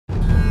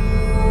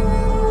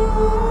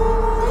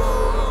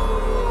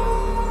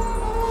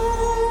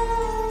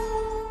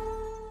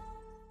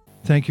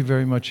thank you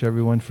very much,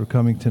 everyone, for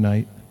coming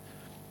tonight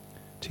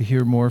to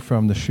hear more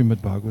from the Srimad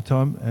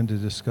Bhagavatam and to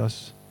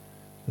discuss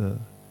the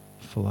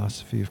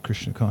philosophy of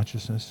Krishna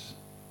consciousness.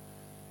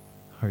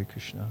 Hare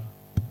Krishna.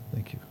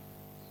 Thank you.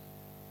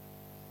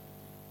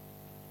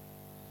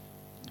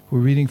 We're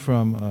reading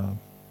from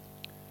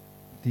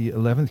the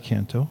 11th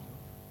canto,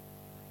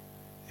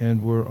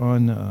 and we're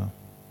on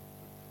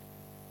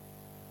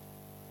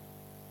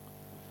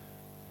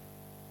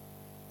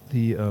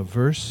the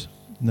verse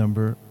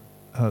number,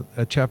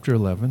 at chapter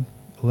 11,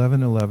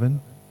 11:11.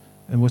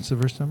 And what's the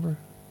verse number?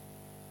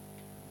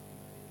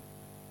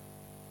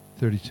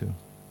 32.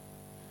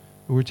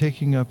 We're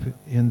taking up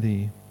in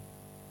the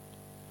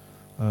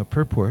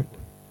purport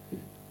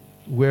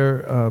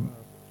where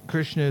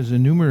Krishna is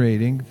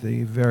enumerating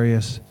the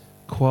various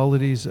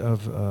qualities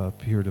of a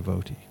pure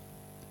devotee.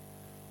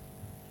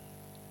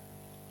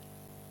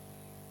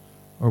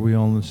 Are we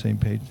all on the same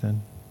page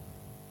then?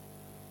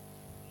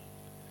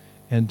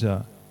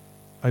 And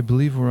I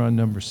believe we're on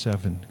number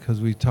 7, because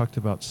we talked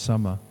about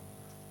Sama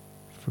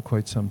for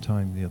quite some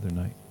time the other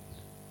night.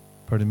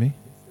 Pardon me?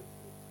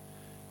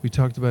 We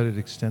talked about it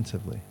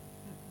extensively.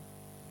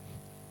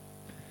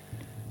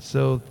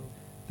 So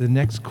the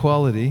next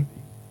quality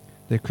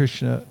that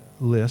Krishna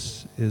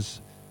lists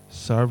is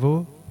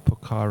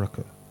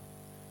Sarvopakaraka.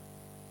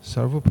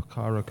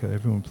 Sarvopakaraka,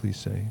 everyone please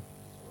say.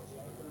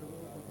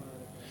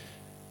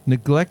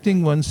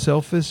 Neglecting one's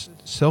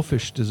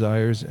selfish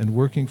desires and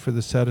working for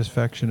the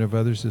satisfaction of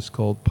others is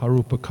called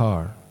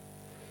parupakar,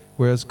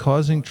 whereas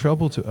causing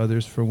trouble to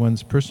others for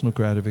one's personal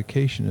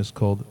gratification is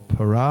called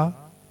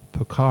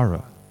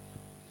parapakara.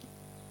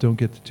 Don't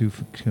get the two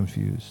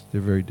confused. They're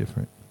very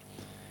different.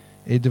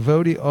 A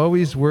devotee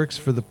always works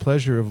for the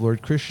pleasure of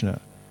Lord Krishna,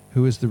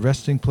 who is the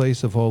resting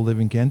place of all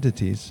living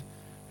entities,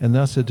 and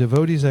thus a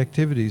devotee's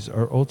activities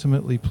are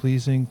ultimately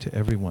pleasing to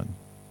everyone.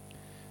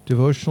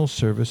 Devotional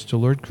service to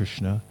Lord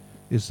Krishna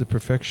is the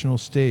perfectional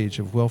stage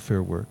of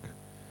welfare work,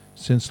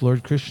 since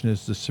Lord Krishna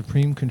is the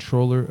supreme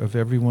controller of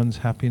everyone's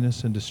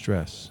happiness and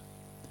distress.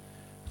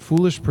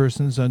 Foolish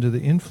persons under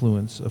the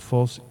influence of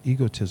false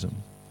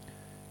egotism,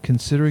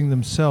 considering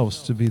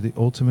themselves to be the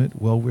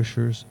ultimate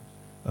well-wishers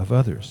of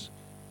others,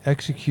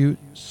 execute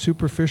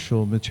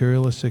superficial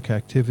materialistic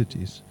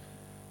activities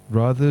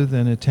rather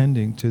than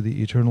attending to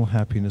the eternal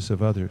happiness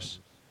of others.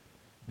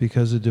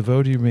 Because a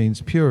devotee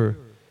remains pure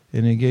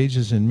and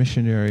engages in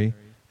missionary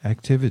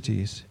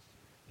activities,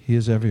 he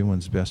is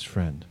everyone's best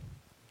friend.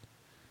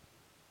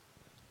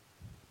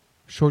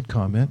 Short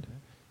comment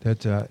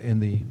that in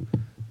the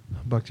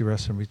Bhakti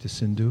Rasamrita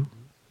Sindhu,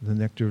 the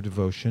Nectar of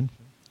Devotion,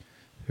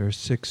 there are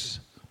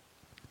 6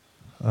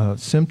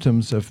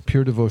 symptoms of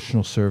pure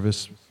devotional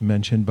service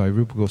mentioned by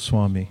Rupa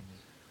Goswami.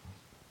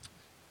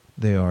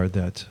 They are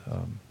that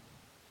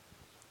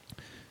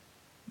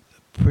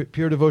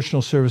pure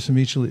devotional service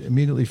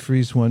immediately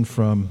frees one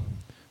from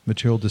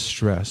material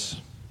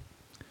distress.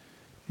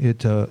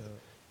 It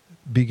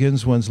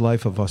begins one's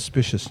life of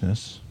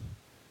auspiciousness.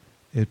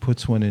 It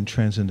puts one in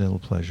transcendental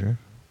pleasure.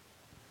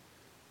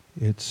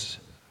 It's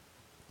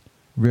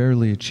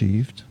rarely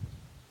achieved.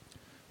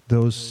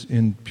 Those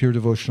in pure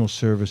devotional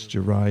service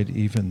deride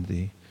even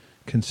the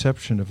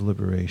conception of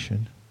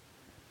liberation.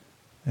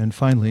 And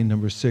finally,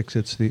 number 6,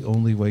 it's the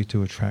only way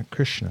to attract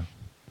Krishna.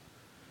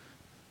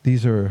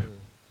 These are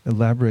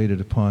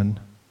elaborated upon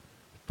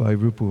by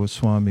Rupa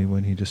Goswami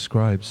when he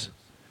describes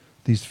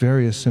these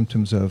various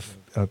symptoms of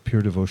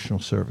pure devotional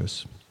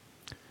service.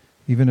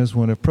 Even as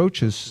one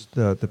approaches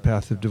the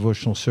path of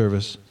devotional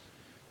service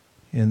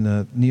in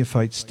the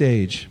neophyte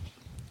stage,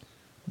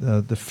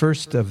 the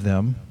first of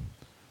them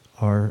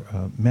are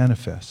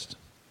manifest.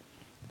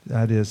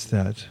 That is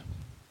that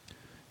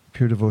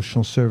pure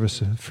devotional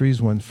service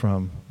frees one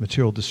from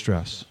material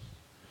distress.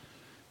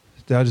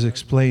 That is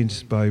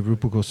explained by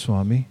Rupa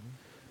Goswami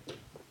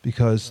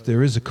because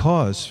there is a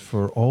cause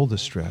for all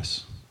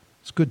distress.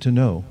 It's good to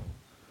know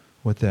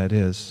what that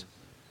is.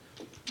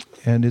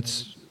 And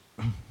it's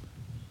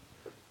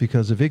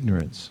because of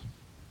ignorance.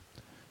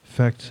 In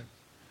fact,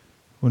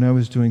 when I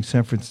was doing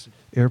San Francisco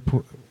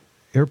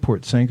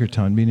Airport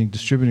Sankirtan, meaning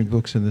distributing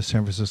books in the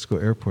San Francisco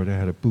airport, I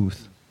had a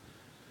booth.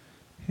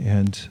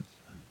 And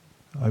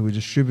I would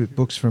distribute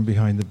books from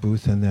behind the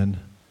booth, and then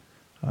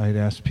I'd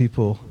ask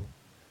people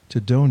to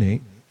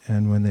donate.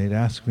 And when they'd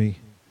ask me,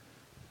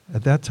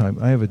 at that time,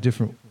 I have a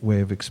different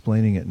way of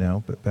explaining it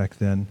now, but back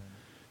then,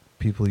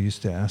 people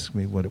used to ask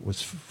me what it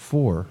was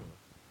for.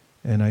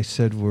 And I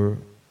said, we're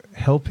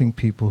helping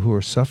people who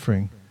are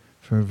suffering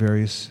from a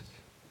very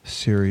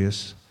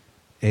serious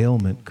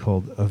ailment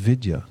called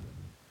avidya,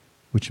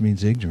 which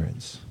means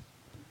ignorance.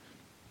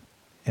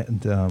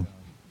 And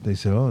they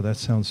said, oh, that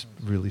sounds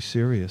really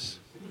serious.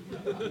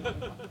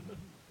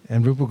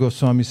 And Rupa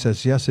Goswami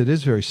says, yes, it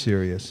is very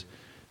serious.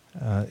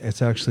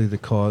 It's actually the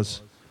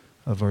cause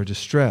of our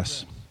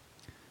distress.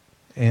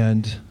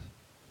 And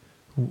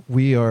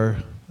we are,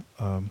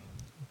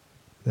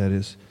 that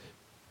is,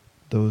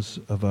 those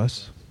of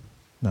us,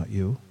 not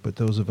you, but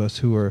those of us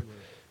who are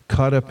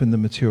caught up in the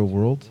material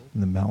world, in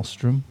the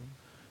maelstrom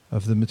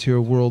of the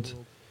material world,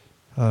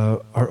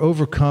 are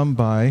overcome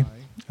by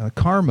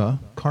karma.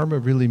 Karma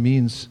really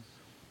means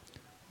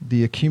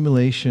the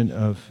accumulation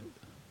of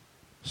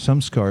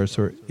samskars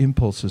or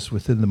impulses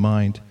within the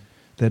mind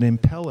that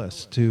impel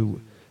us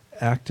to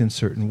act in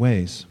certain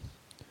ways.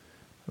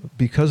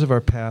 Because of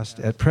our past,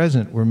 at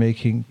present we're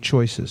making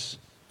choices.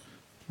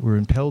 We're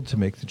impelled to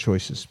make the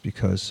choices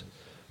because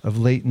of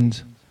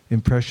latent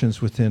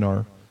impressions within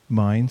our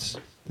minds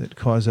that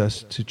cause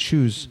us to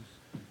choose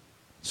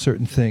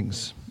certain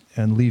things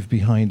and leave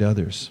behind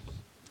others.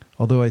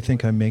 Although I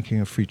think I'm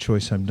making a free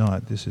choice, I'm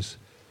not. This is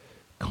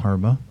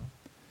karma.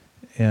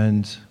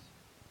 And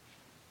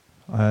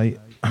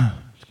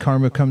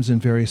karma comes in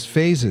various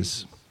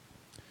phases.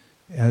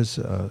 As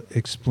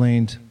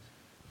explained,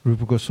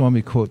 Rupa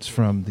Goswami quotes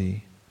from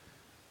the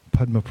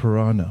Padma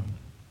Purana.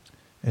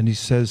 And he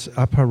says,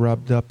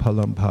 Aparabda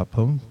palam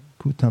papam,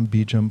 kutam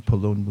bijam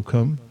palon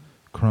mukam,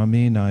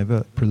 krame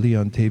naiva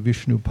praliyante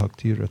Vishnu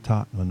bhakti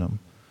ratatmanam.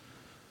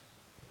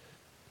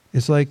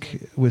 It's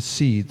like with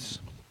seeds.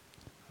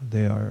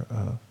 They are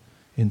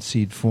in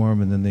seed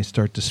form, and then they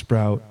start to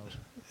sprout,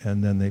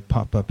 and then they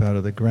pop up out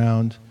of the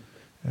ground,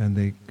 and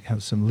they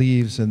have some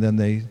leaves, and then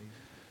they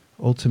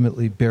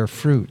ultimately bear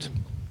fruit.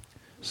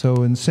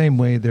 So in the same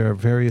way, there are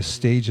various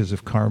stages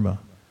of karma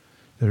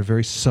that are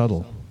very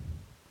subtle.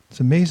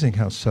 It's amazing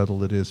how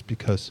subtle it is,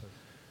 because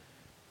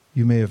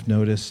you may have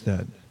noticed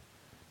that,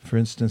 for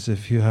instance,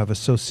 if you have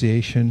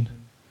association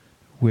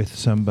with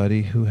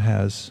somebody who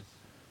has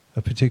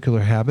a particular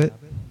habit,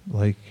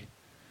 like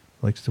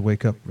likes to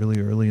wake up really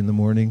early in the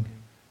morning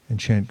and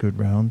chant good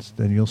rounds,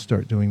 then you'll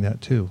start doing that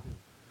too.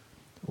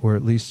 Or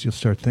at least you'll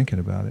start thinking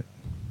about it.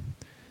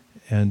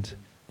 And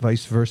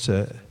vice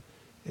versa,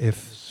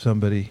 if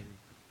somebody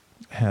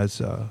has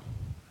a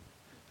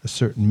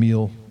certain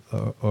meal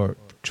or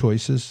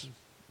choices,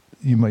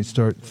 you might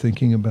start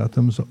thinking about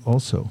them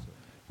also.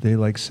 They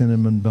like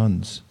cinnamon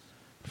buns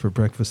for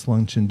breakfast,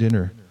 lunch, and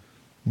dinner.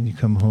 And you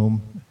come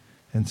home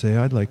and say,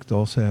 I'd like to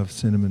also have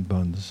cinnamon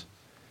buns,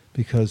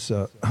 because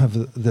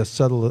of the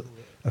subtle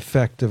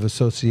effect of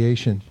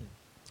association.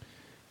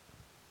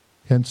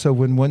 And so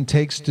when one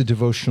takes to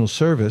devotional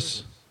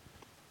service,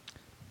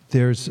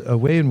 there's a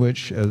way in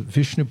which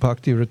Vishnu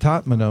Bhakti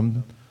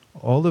Ratatmanam,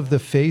 all of the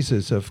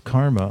phases of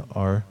karma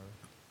are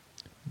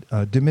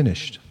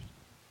diminished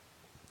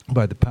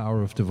by the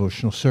power of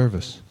devotional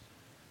service.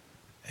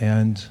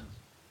 And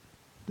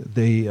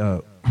they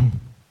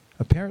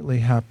apparently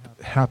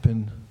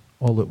happen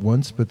all at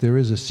once, but there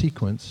is a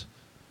sequence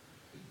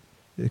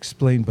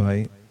explained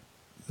by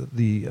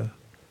the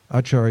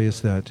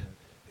acharyas that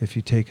if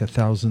you take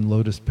 1,000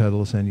 lotus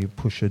petals and you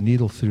push a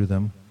needle through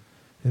them,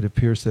 it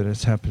appears that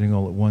it's happening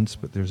all at once,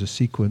 but there's a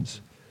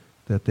sequence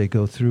that they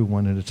go through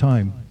one at a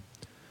time.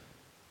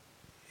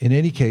 In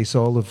any case,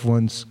 all of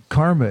one's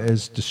karma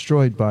is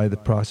destroyed by the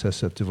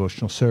process of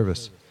devotional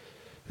service.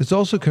 It's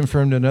also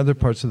confirmed in other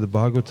parts of the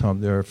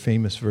Bhagavatam. There are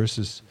famous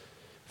verses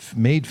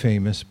made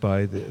famous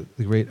by the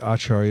great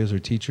acharyas or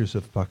teachers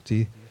of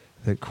bhakti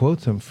that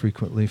quote them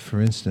frequently. For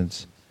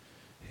instance,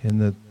 in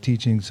the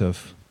teachings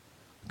of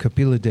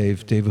Kapila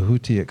Dev,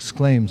 Devahuti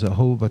exclaims,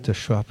 Aho bata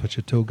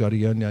shvapachato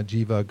gariyanya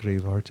jiva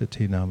grevarta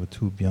te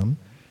namatubhyam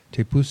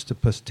te pusta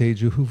paste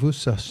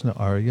juhuvusasna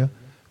arya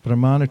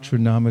brahmana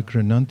trunama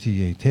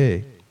grananti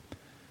yete.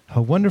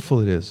 How wonderful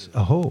it is,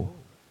 Aho,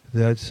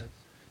 that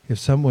if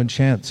someone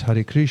chants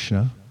Hare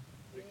Krishna,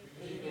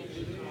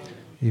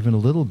 even a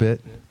little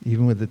bit,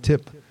 even with the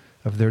tip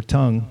of their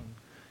tongue,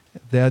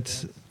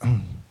 that's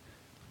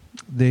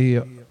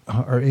they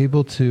are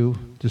able to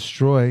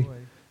destroy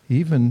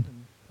even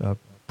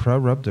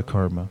prarabdha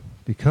karma,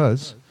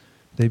 because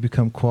they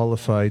become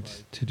qualified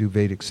to do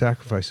Vedic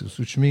sacrifices,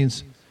 which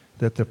means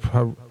that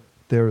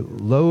their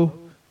low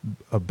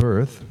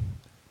birth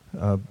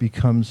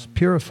becomes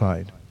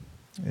purified,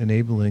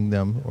 enabling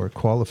them or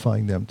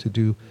qualifying them to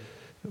do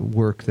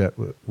work that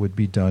would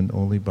be done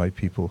only by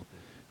people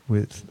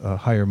with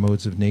higher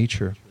modes of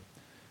nature.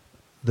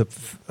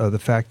 The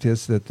fact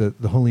is that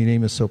the holy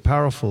name is so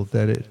powerful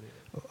that it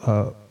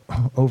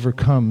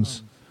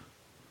overcomes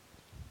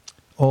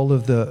all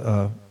of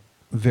the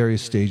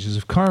various stages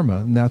of karma.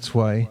 And that's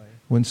why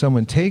when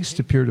someone takes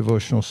to pure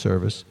devotional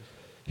service,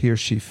 he or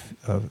she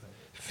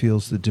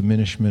feels the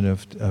diminishment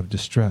of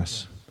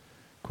distress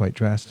quite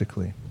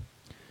drastically.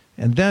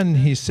 And then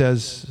he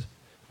says,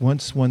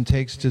 once one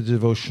takes to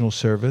devotional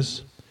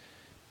service,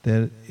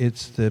 that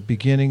it's the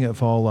beginning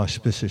of all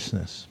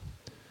auspiciousness.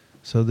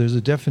 So there's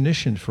a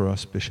definition for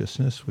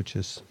auspiciousness, which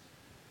is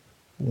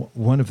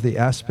one of the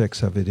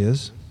aspects of it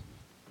is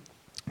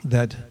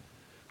that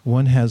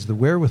one has the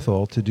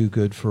wherewithal to do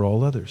good for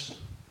all others.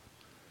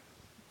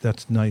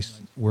 That's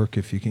nice work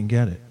if you can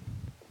get it.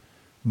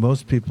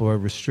 Most people are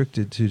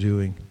restricted to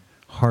doing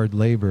hard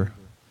labor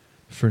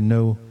for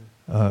no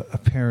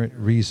apparent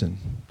reason.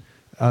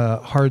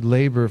 Hard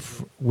labor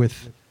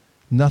with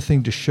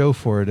nothing to show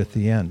for it at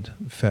the end.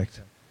 In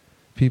fact,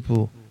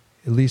 people,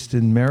 at least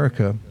in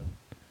America,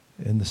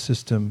 in the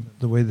system,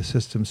 the way the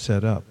system's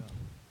set up,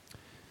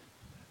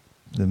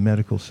 the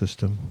medical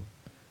system,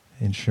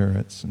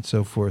 insurance, and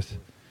so forth,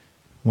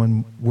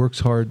 one works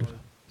hard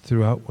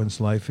throughout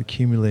one's life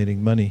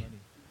accumulating money,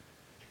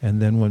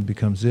 and then one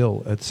becomes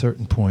ill at a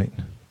certain point.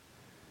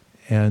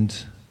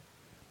 And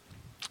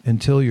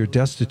until you're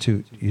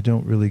destitute, you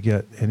don't really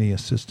get any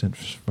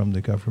assistance from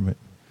the government.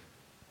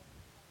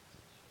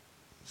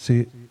 So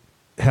you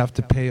have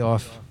to pay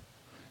off,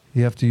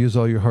 you have to use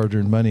all your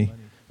hard-earned money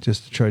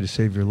just to try to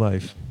save your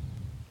life.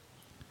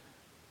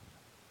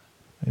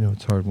 I know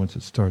it's hard once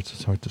it starts,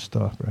 it's hard to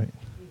stop, right?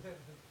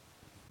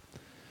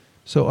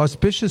 So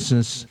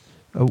auspiciousness,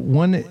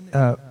 one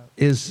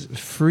is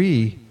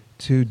free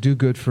to do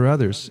good for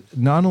others.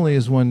 Not only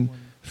is one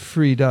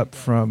freed up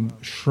from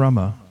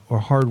shrama, or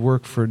hard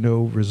work for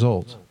no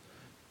result.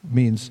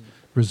 Means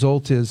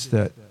result is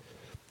that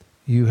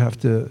you have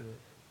to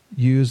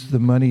use the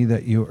money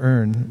that you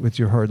earn with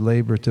your hard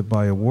labor to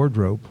buy a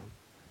wardrobe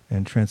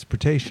and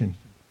transportation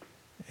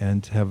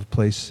and have a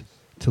place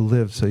to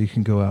live so you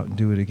can go out and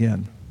do it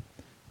again.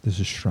 This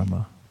is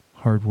shrama,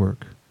 hard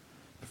work,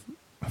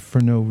 for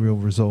no real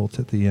result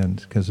at the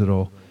end, because it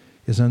all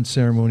is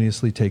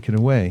unceremoniously taken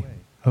away.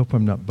 I hope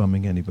I'm not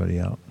bumming anybody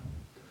out.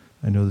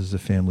 I know this is a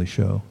family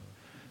show.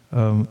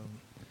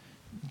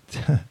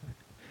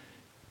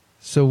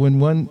 So when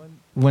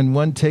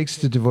one takes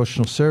to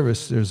devotional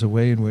service, there's a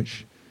way in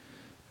which,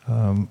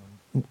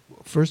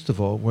 first of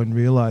all, one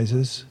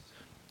realizes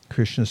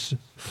Krishna's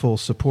full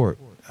support.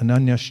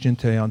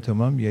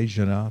 Ananyashchintayantamam ye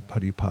jana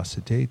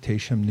paripasate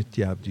tesham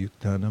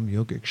nityabdhyuktanam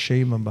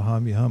yogakshemam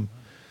bahamyaham.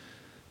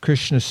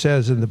 Krishna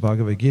says in the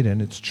Bhagavad Gita,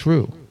 and it's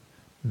true,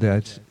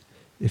 that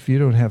if you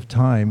don't have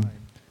time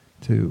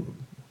to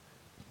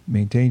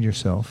maintain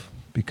yourself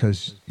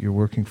because you're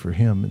working for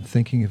him and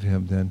thinking of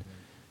him, then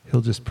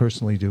he'll just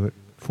personally do it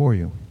for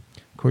you.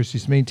 Of course,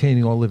 he's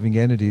maintaining all living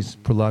entities.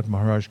 Prahlad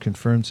Maharaj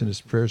confirms in his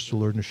prayers to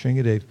Lord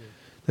Nrsingadev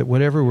that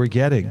whatever we're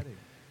getting,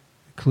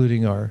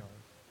 including our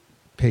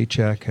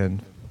paycheck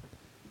and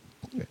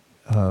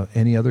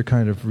any other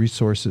kind of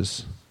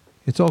resources,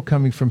 it's all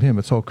coming from him.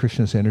 It's all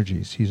Krishna's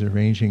energies. He's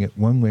arranging it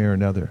one way or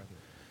another.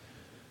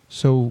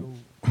 So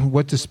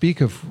what to speak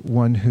of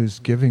one who's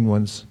giving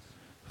one's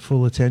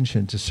full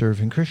attention to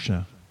serving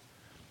Krishna?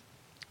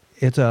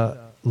 It's a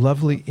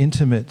lovely,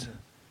 intimate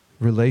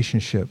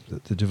relationship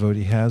that the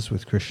devotee has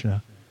with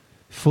Krishna,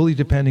 fully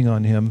depending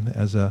on him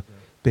as a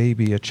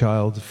baby, a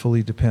child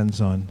fully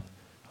depends on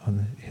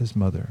his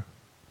mother.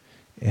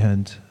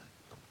 And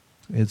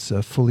it's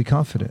fully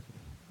confident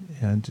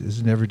and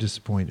is never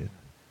disappointed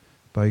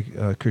by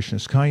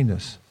Krishna's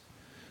kindness.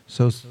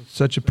 So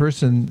such a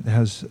person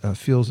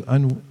feels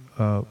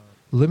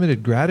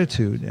limited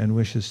gratitude and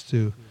wishes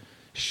to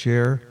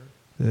share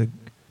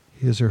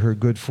his or her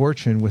good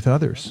fortune with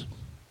others.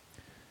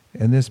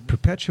 And this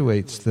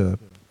perpetuates the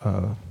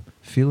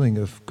feeling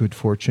of good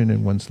fortune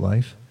in one's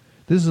life.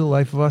 This is a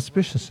life of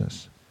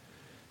auspiciousness.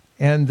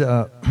 And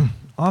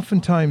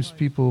oftentimes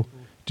people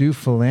do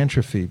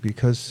philanthropy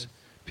because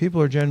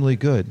people are generally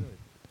good.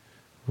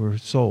 We're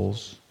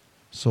souls.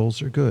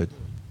 Souls are good.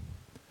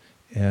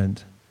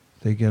 And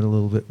they get a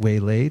little bit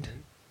waylaid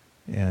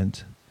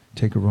and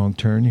take a wrong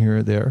turn here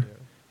or there.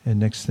 And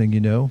next thing you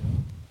know,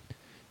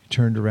 you're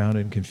turned around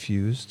and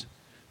confused.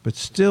 But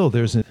still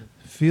there's a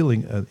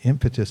feeling, an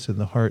impetus in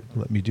the heart,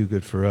 let me do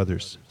good for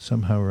others,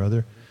 somehow or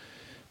other.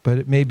 But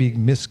it may be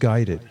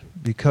misguided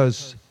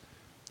because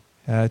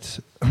at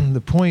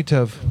the point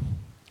of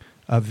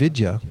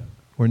avidya,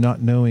 or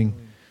not knowing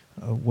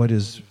what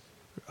is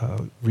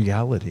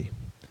reality,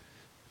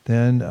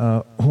 then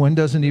one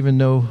doesn't even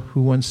know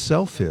who one's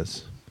self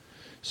is.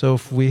 So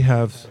if we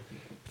have,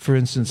 for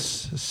instance,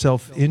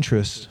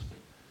 self-interest,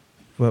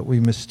 but we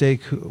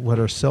mistake what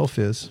our self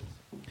is,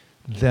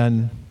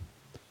 then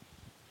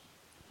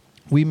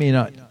we may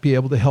not be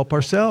able to help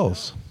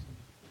ourselves.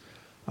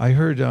 I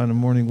heard on a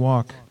morning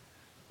walk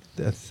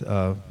that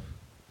a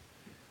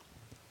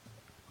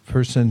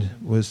person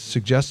was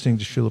suggesting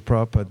to Srila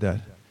Prabhupada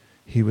that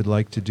he would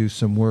like to do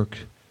some work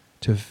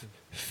to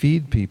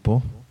feed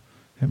people.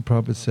 And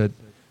Prabhupada said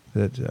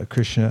that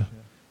Krishna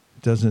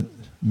doesn't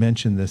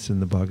mention this in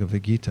the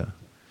Bhagavad Gita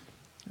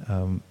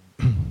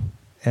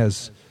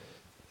as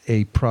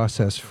a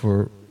process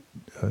for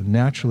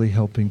naturally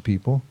helping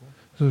people.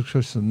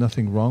 There's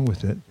nothing wrong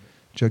with it.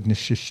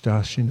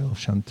 Jagnashishtasino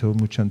Shanto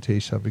Muchante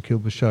Sabakil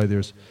Bashai.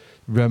 There's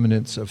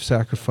remnants of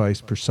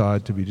sacrifice,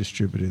 prasad to be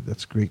distributed.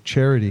 That's great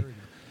charity.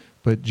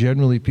 But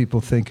generally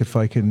people think if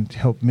I can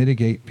help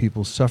mitigate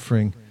people's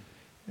suffering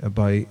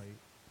by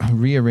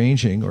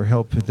rearranging or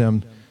help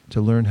them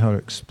to learn how to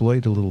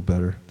exploit a little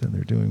better than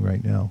they're doing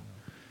right now.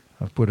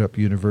 I've put up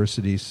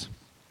universities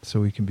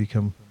so we can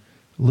become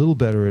a little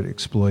better at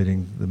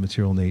exploiting the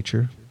material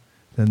nature,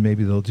 then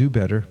maybe they'll do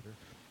better.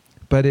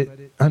 But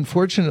it,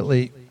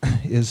 unfortunately,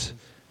 is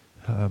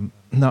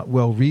not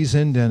well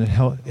reasoned, and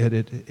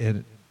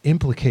it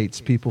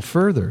implicates people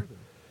further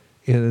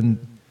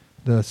in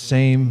the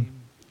same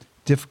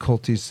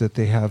difficulties that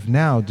they have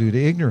now due to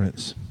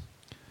ignorance.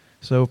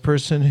 So a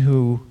person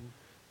who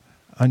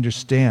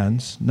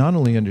understands, not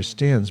only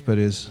understands, but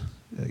is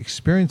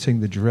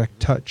experiencing the direct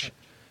touch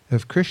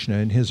of Krishna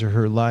in his or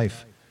her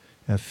life,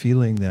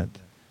 feeling that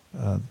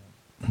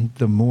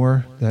the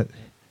more that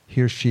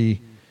he or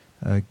she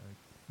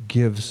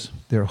gives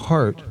their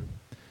heart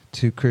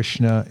to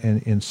Krishna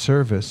and in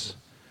service,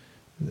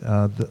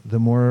 the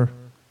more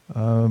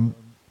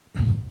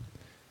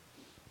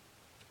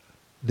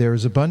there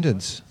is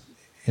abundance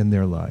in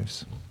their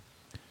lives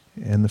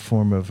in the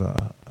form of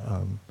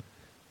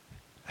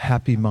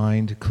happy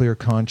mind, clear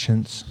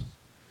conscience,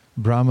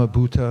 Brahma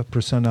Bhuta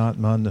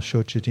Prasannatma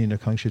Nashochati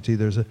Nakangshati.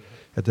 There's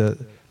at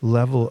the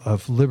level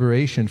of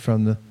liberation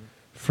from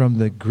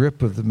the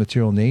grip of the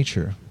material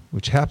nature,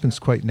 which happens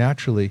quite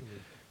naturally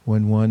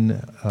when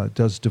one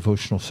does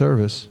devotional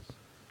service.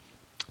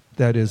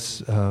 That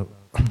is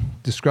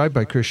described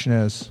by Krishna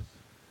as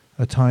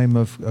a time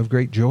of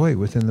great joy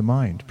within the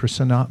mind.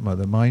 Prasannatma,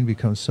 the mind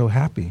becomes so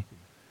happy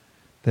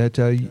that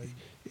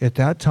at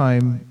that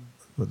time,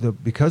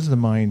 because the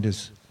mind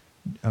is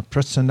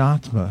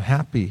prasannatma,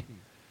 happy,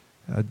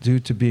 due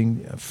to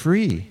being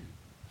free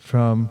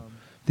from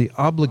the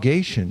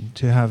obligation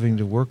to having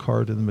to work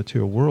hard in the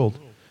material world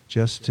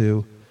just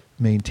to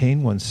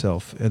maintain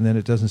oneself, and then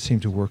it doesn't seem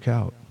to work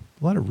out.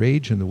 A lot of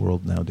rage in the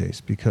world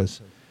nowadays because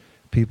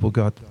people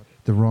got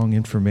the wrong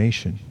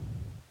information.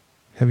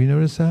 Have you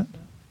noticed that?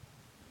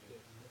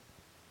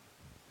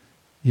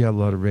 Yeah, a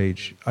lot of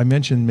rage. I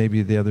mentioned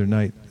maybe the other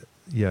night,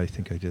 yeah, I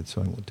think I did,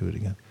 so I won't do it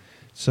again.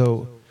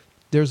 So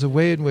there's a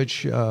way in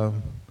which a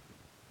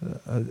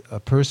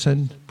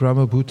person,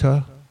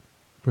 Brahmabhuta,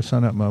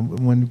 Prasannatma,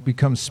 when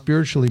becomes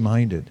spiritually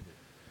minded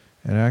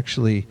and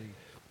actually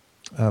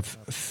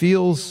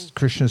feels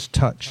Krishna's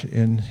touch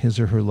in his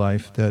or her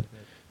life, that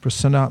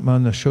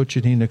Prasannatma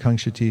Nashochati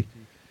Nakangshati,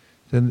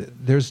 then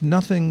there's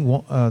nothing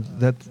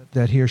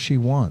that he or she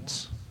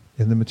wants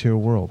in the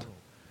material world.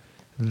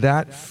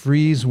 That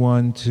frees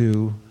one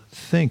to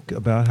think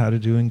about how to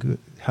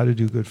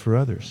do good for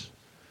others.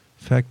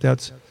 In fact,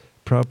 that's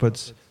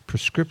Prabhupada's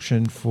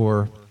prescription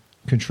for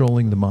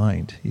controlling the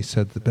mind. He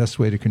said the best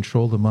way to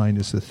control the mind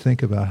is to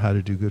think about how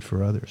to do good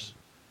for others.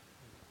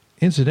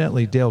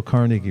 Incidentally, Dale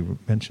Carnegie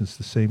mentions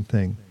the same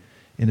thing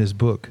in his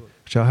book,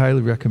 which I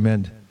highly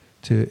recommend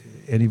to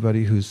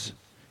anybody who's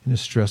in a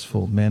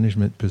stressful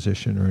management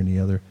position or any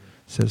other.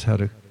 Says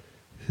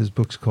his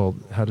book's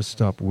called How to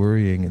Stop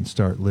Worrying and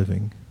Start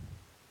Living.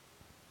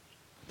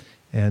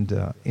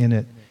 And in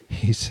it,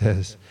 he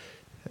says,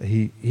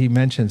 he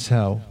mentions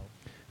how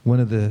one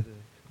of the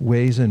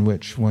ways in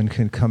which one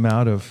can come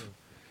out of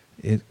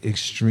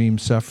extreme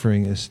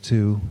suffering is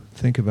to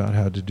think about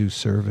how to do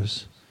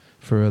service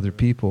for other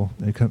people.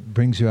 And it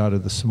brings you out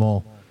of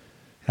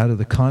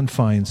the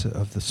confines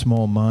of the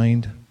small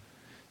mind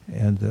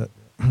and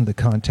the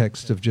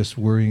context of just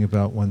worrying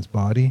about one's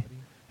body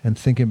and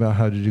thinking about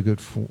how to do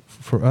good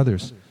for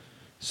others.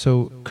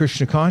 So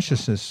Krishna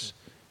consciousness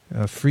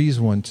frees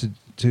one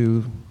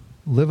to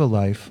live a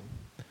life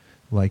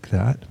like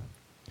that.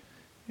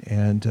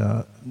 And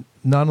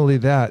not only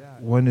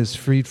that, one is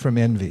freed from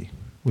envy,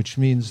 which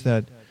means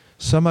that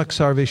samak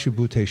sarveshu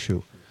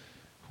bhuteshu,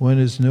 one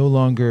is no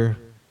longer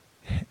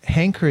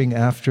hankering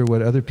after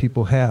what other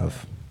people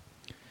have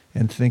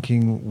and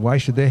thinking, why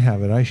should they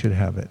have it? I should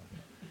have it.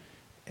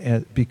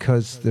 And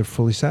because they're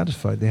fully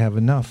satisfied, they have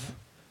enough,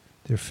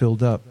 they're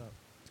filled up.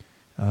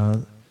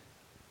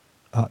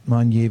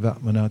 Atman yeva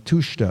atmana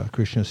tushta,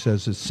 Krishna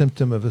says, is a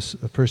symptom of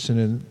a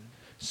person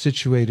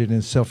situated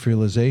in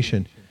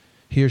self-realization.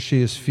 He or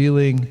she is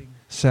feeling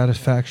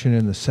satisfaction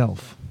in the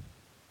self.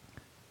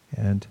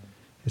 And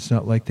it's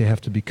not like they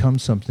have to become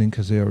something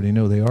because they already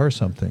know they are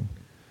something.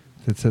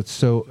 That's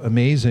so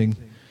amazing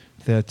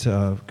that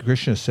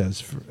Krishna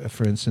says,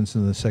 for instance,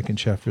 in the second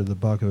chapter of the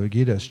Bhagavad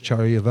Gita,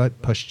 Charyavat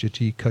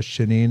paschati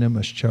kaschanenam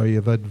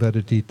ascharyavat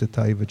vadati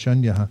tataiva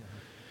chanyaha.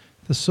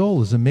 The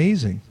soul is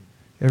amazing.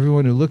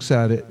 Everyone who looks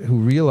at it, who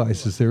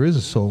realizes there is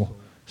a soul,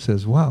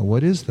 says, wow,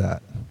 what is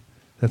that?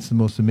 That's the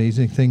most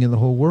amazing thing in the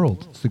whole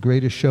world. It's the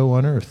greatest show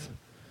on earth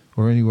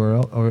or anywhere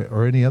else,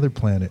 or any other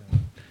planet,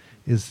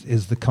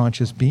 is the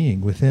conscious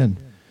being within.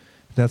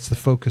 That's the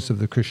focus of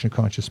the Krishna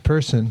conscious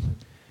person.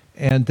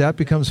 And that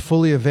becomes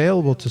fully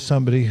available to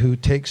somebody who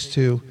takes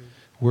to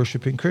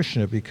worshiping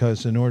Krishna,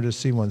 because in order to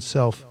see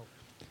oneself,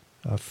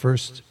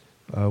 first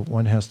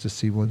one has to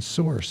see one's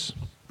source.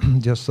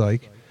 Just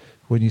like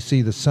when you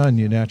see the sun,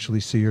 you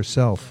naturally see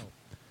yourself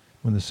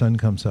when the sun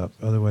comes up.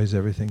 Otherwise,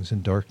 everything's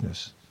in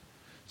darkness.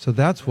 So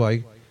that's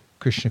why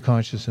Krishna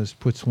consciousness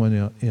puts one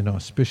in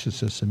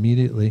auspiciousness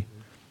immediately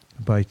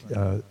by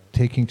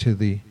taking to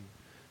the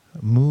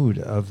mood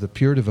of the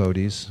pure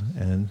devotees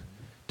and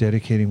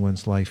dedicating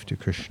one's life to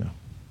Krishna.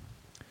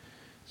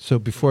 So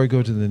before I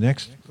go to the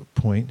next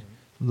point,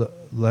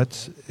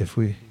 let's, if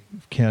we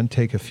can,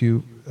 take a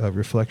few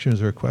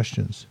reflections or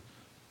questions.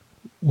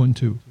 1,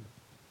 2.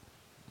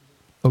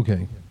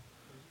 Okay.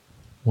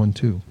 1,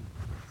 2.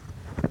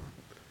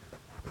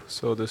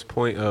 So this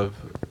point of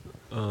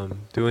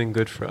doing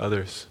good for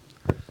others.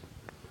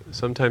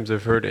 Sometimes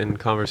I've heard in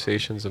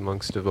conversations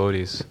amongst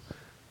devotees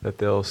that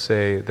they'll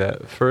say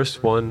that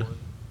first one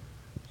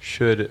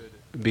should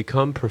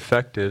become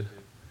perfected,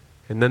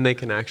 and then they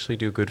can actually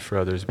do good for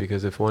others.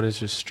 Because if one is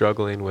just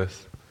struggling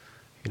with,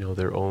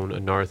 their own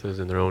anarthas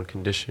and their own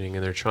conditioning,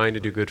 and they're trying to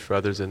do good for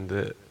others, and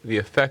the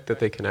effect that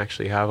they can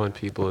actually have on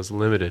people is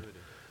limited.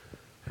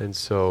 And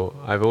so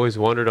I've always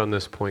wondered on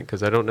this point,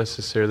 because I don't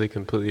necessarily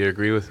completely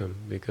agree with him,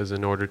 because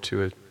in order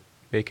to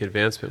make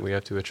advancement, we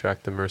have to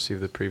attract the mercy of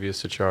the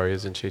previous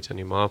acharyas and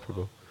Chaitanya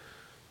Mahaprabhu,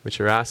 which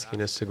are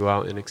asking us to go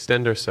out and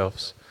extend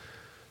ourselves.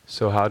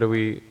 So how do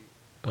we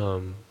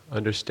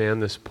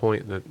understand this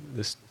point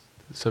that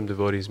some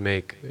devotees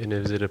make, and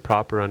is it a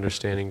proper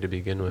understanding to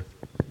begin with?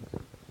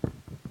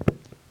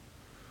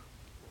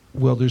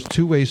 Well, there's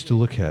two ways to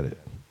look at it.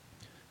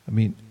 I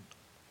mean,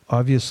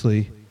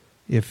 obviously,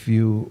 if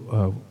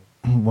you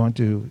want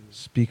to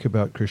speak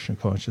about Krishna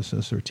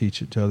consciousness or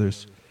teach it to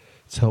others,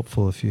 it's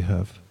helpful if you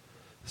have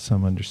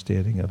some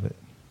understanding of it.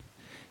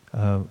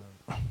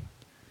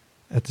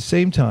 At the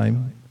same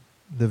time,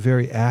 the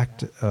very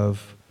act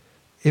of,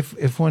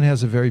 if one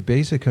has a very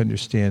basic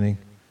understanding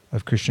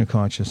of Krishna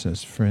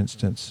consciousness, for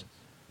instance,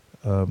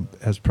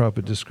 as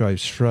Prabhupada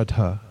describes,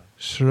 Shraddha.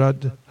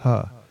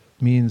 Shraddha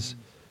means,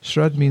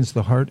 Shrad means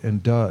the heart,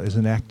 and da is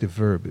an active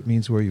verb. It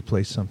means where you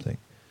place something.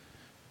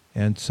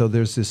 And so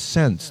there's this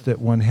sense that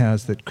one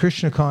has that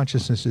Krishna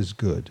consciousness is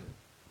good.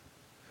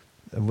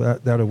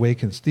 That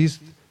awakens. These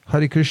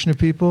Hare Krishna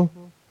people,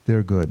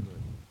 they're good.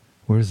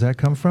 Where does that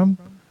come from?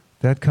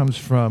 That comes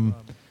from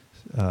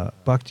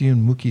Bhakti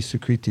Mukhi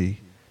Sukriti,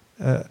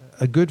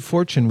 a good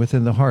fortune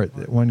within the heart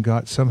that one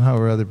got somehow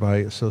or other by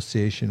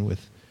association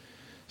with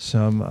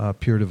some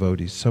pure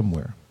devotees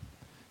somewhere.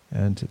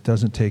 And it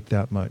doesn't take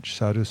that much.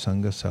 Sadhu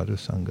Sangha, Sadhu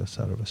Sangha,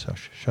 Sarva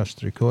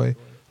Shastrikoi,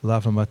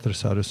 Lavamatra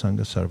Sadhu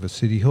Sangha, Sarva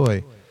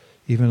Siddhihoi.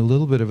 Even a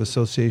little bit of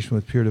association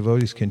with pure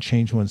devotees can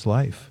change one's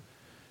life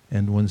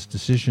and one's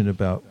decision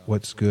about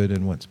what's good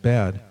and what's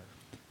bad.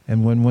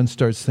 And when one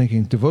starts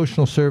thinking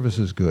devotional service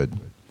is good,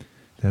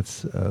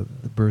 that's the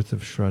birth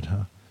of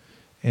Shraddha.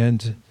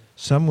 And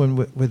someone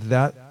with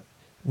that,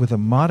 with a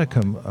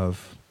modicum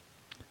of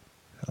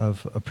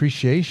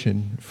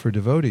appreciation for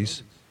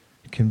devotees,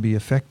 can be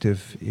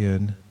effective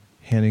in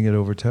handing it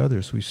over to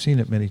others. We've seen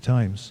it many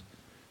times.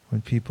 When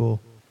people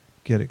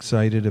get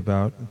excited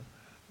about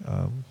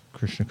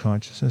Krishna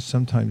consciousness,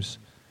 sometimes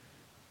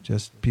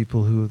just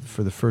people who,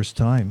 for the first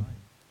time,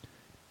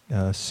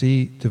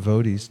 see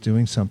devotees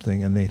doing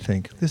something and they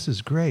think, this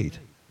is great.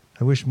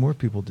 I wish more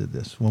people did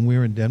this. When we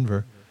were in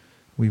Denver,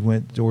 we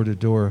went door to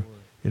door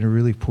in a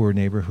really poor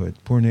neighborhood.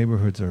 Poor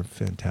neighborhoods are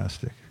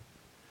fantastic.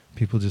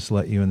 People just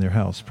let you in their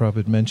house.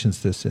 Prabhupada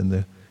mentions this in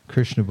the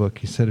Krishna book.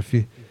 He said,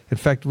 in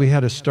fact, we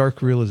had a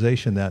stark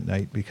realization that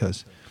night,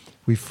 because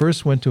we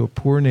first went to a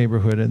poor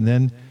neighborhood and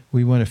then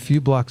we went a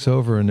few blocks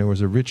over and there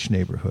was a rich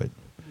neighborhood,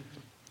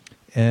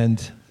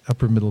 and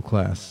upper middle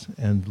class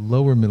and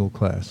lower middle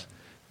class.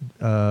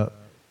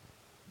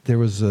 There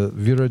was a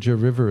Viraja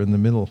River in the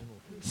middle,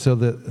 so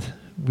that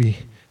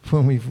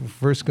when we were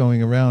first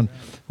going around,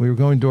 we were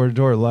going door to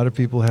door, a lot of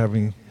people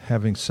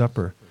having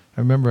supper.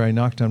 I remember I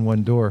knocked on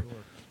one door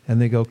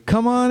and they go,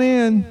 come on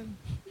in.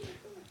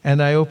 And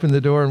I opened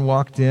the door and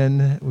walked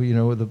in,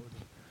 with a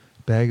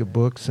bag of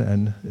books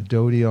and a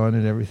dhoti on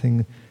and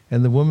everything.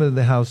 And the woman of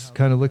the house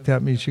kind of looked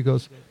at me and she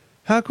goes,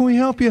 how can we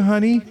help you,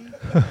 honey?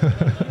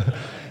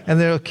 And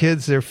there are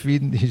kids,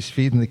 he's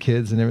feeding the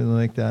kids and everything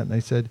like that. And I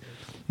said,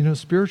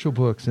 spiritual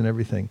books and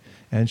everything.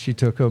 And she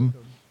took them.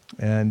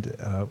 And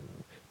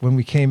when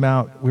we came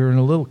out, we were in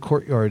a little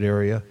courtyard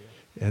area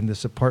and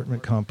this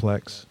apartment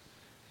complex.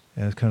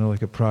 And it's kind of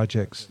like a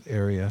projects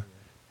area.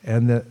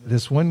 And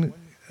this one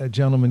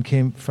gentleman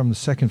came from the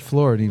second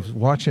floor and he was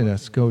watching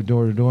us go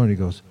door to door and he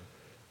goes,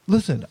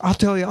 listen, I'll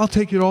tell you, I'll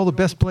take you to all the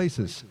best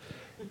places.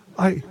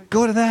 I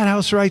go to that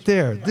house right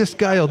there. This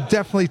guy will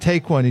definitely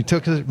take one. He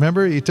took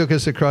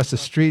us across the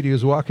street. He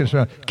was walking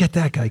around. Get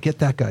that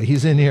guy.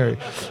 He's in here.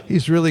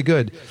 He's really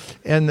good.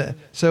 And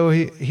so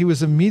he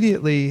was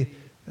immediately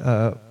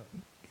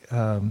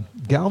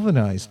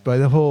galvanized by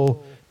the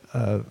whole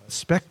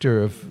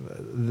specter of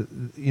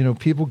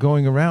people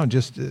going around,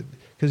 just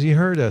because he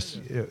heard us.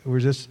 We're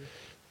just,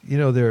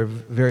 there are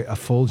very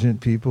effulgent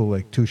people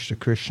like Tushta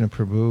Krishna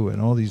Prabhu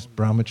and all these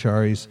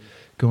brahmacharis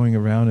going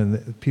around,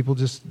 and people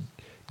just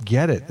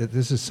get it, that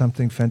this is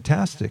something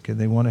fantastic and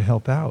they want to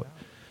help out.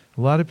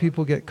 A lot of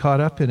people get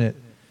caught up in it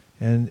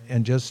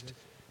and just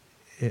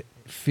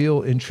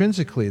feel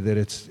intrinsically that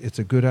it's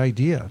a good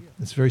idea.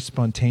 It's very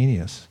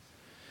spontaneous.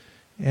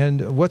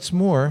 And what's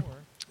more,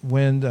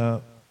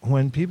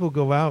 when people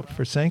go out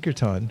for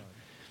Sankirtan,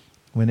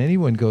 when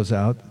anyone goes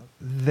out,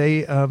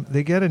 they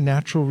get a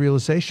natural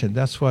realization.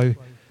 That's why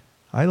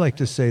I like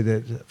to say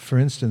that, for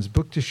instance,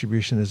 book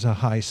distribution is a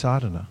high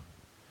sadhana.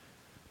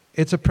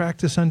 It's a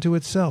practice unto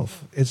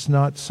itself. It's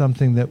not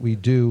something that we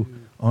do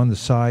on the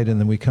side and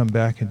then we come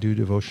back and do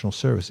devotional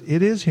service.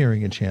 It is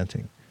hearing and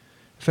chanting.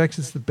 In fact,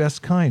 it's the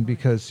best kind,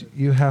 because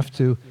you have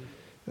to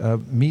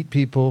meet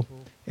people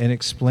and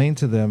explain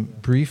to them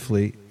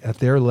briefly at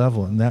their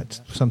level, and that's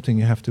something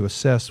you have to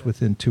assess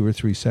within 2 or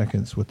 3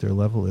 seconds what their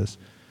level is,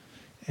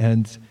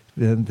 and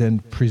then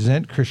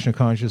present Krishna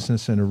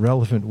consciousness in a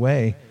relevant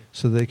way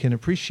so they can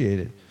appreciate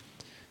it.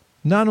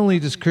 not only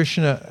does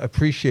Krishna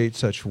appreciate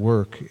such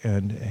work,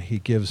 and he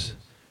gives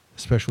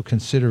special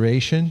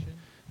consideration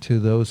to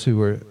those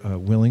who are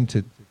willing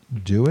to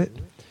do it,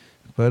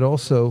 but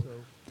also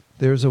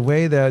there's a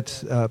way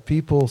that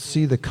people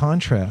see the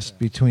contrast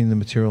between the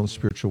material and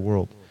spiritual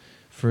world.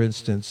 For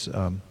instance,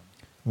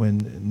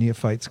 when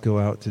neophytes go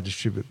out to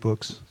distribute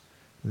books,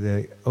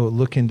 they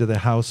look into the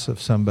house of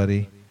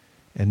somebody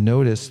and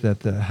notice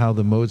that how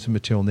the modes of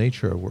material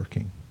nature are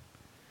working.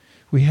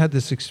 We had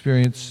this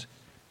experience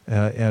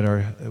at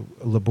our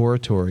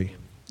laboratory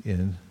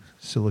in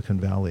Silicon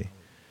Valley,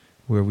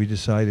 where we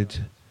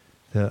decided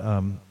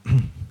to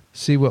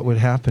see what would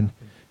happen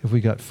if we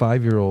got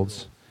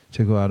 5-year-olds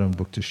to go out on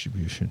book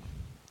distribution.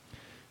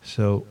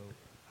 So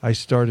I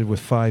started with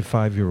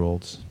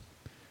 5-year-olds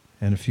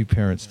and a few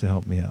parents to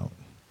help me out.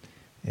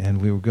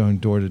 And we were going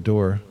door to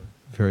door,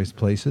 various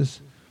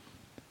places.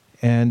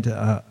 And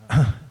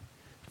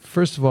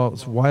first of all,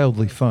 it's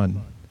wildly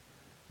fun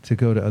to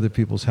go to other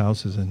people's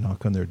houses and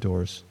knock on their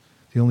doors.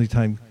 The only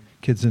time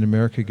kids in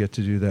America get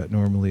to do that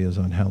normally is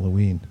on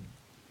Halloween.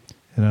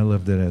 And I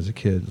loved it as a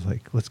kid.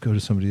 Like, let's go to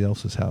somebody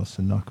else's house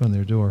and knock on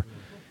their door.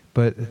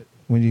 But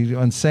when you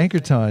on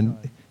Sankirtan,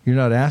 you're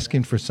not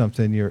asking for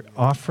something, you're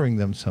offering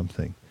them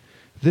something.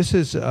 This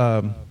is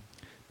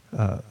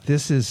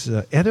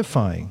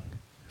edifying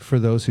for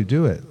those who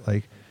do it.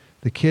 Like,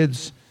 the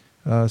kids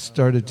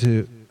started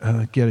to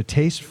get a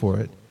taste for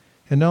it.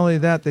 And not only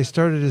that, they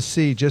started to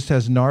see, just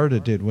as Narada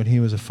did when he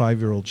was a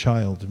 5-year-old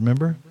child.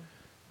 Remember?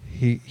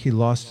 He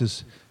lost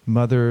his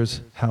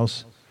mother's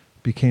house,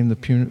 became the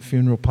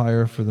funeral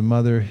pyre for the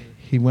mother.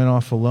 He went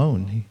off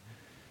alone.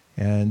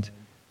 And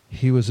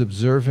he was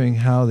observing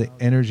how the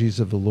energies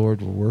of the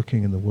Lord were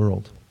working in the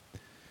world.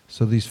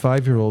 So these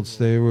 5-year-olds,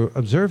 they were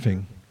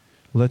observing.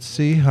 Let's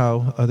see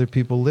how other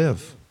people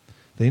live.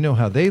 They know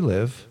how they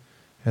live,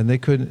 and they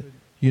couldn't,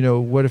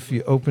 what if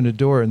you open a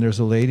door and there's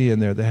a lady in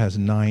there that has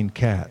 9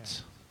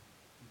 cats?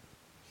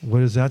 What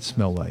does that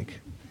smell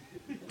like?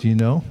 Do you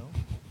know?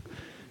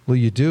 Well,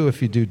 you do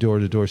if you do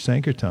door-to-door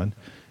Sankirtan.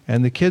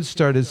 And the kids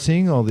started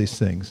seeing all these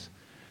things,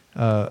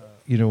 what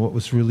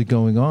was really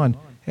going on.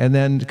 And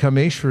then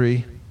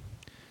Kameshwari,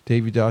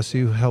 Devi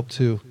Dasi, who helped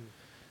to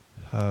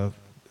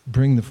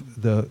bring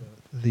the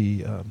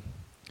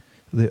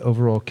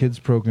overall kids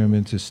program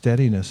into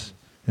steadiness,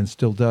 and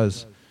still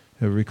does,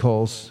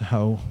 recalls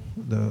how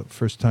the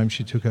first time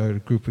she took out a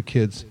group of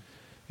kids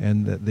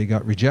and that they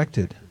got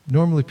rejected.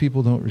 Normally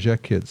people don't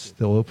reject kids.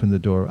 They'll open the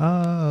door,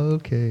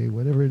 okay,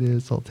 whatever it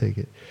is, I'll take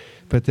it.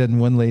 But then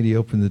one lady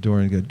opened the door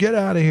and go, get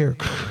out of here.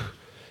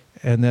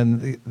 And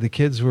then the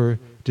kids were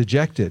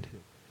dejected.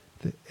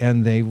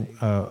 And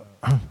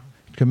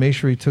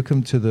Kameshwari took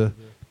them to the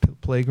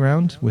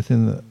playground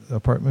within the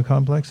apartment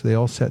complex. They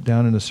all sat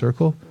down in a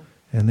circle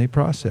and they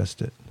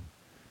processed it.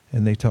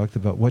 And they talked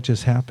about what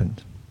just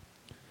happened.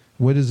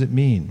 What does it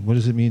mean? What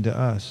does it mean to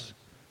us?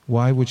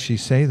 Why would she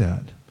say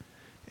that?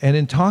 And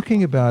in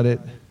talking about it,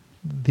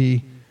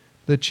 the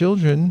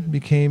children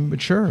became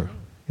mature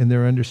in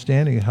their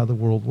understanding of how the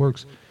world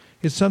works.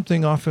 It's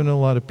something often a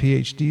lot of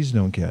PhDs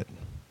don't get.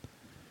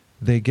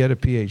 They get a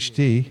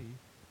PhD,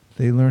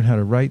 they learn how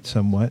to write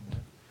somewhat,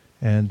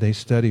 and they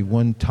study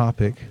one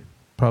topic,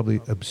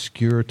 probably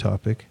obscure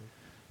topic,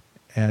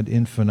 ad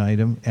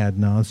infinitum, ad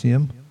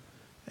nauseum,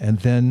 and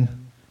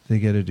then they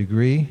get a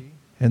degree,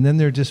 and then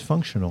they're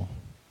dysfunctional.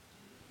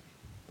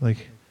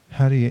 Like,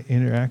 how do you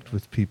interact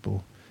with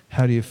people?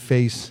 How do you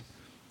face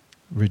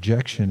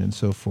rejection and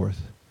so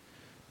forth?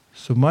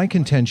 So my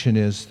contention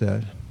is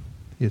that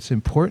it's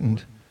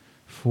important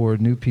for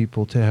new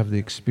people to have the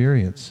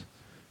experience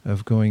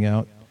of going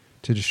out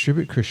to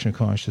distribute Krishna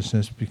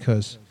consciousness,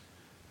 because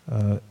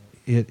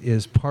it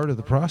is part of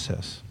the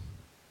process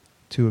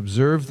to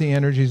observe the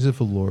energies of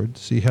the Lord,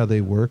 see how they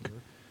work,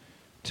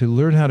 to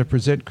learn how to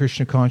present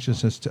Krishna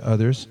consciousness to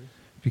others,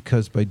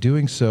 because by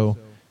doing so,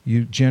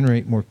 you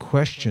generate more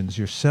questions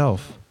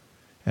yourself,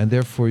 and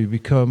therefore you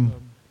become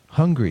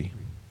hungry.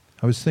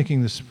 I was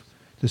thinking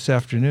this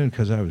afternoon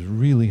because I was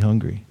really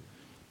hungry.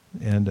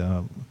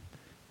 And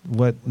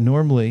what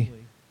normally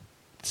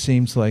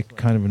seems like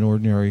kind of an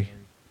ordinary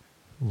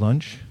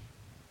lunch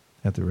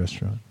at the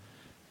restaurant,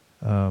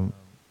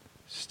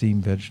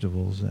 steamed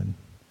vegetables, and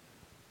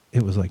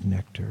it was like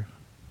nectar.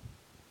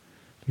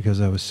 Because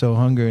I was so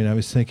hungry, and I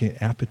was thinking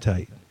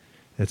appetite.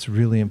 That's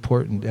really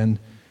important. And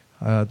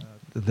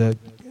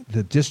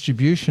the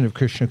distribution of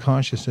Krishna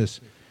consciousness,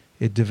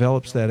 it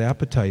develops that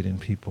appetite in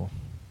people,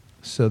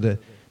 so that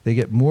they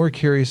get more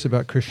curious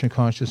about Krishna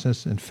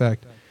consciousness. In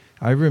fact,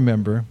 I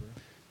remember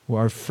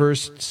our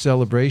first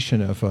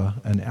celebration of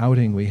an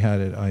outing we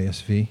had at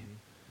ISV,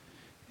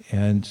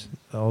 and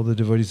all the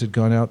devotees had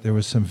gone out. There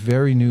was some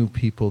very new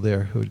people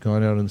there who had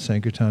gone out on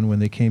Sankirtan. When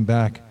they came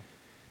back,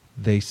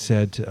 they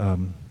said,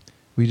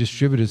 we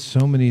distributed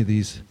so many of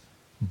these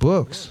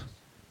books,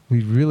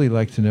 we'd really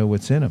like to know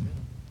what's in them.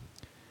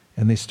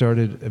 And they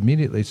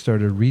immediately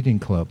started a reading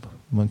club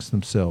amongst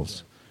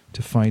themselves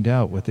to find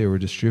out what they were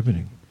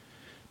distributing.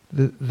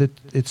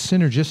 It's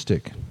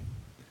synergistic.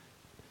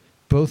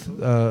 Both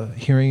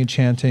hearing and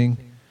chanting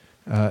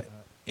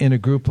in a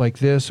group like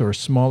this, or a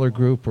smaller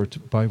group, or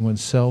by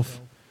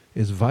oneself,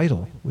 is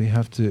vital. We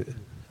have to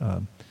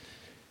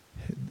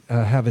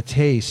have a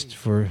taste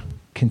for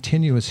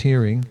continuous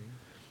hearing,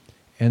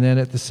 and then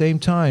at the same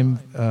time,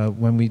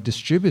 when we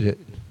distribute it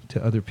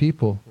to other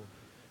people,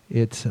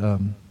 it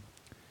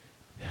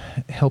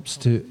helps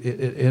to,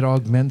 it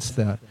augments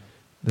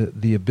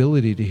the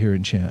ability to hear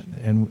and chant.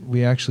 And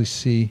we actually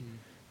see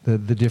the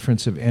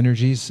difference of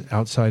energies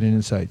outside and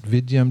inside.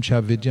 Vidyam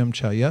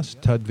cha yas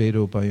tad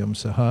vedo bayam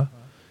saha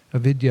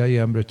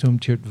avidyayam ratum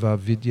tirtva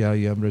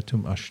vidyayam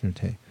ratum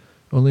ashnute.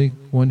 Only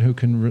one who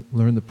can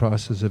learn the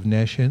process of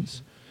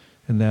nescience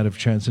and that of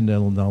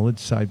transcendental knowledge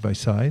side by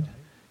side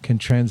can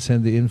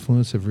transcend the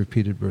influence of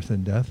repeated birth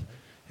and death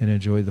and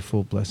enjoy the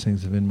full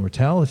blessings of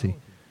immortality.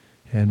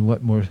 And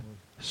what more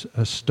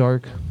a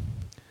stark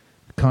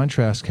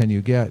contrast can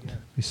you get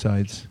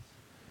besides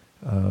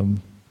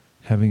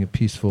having a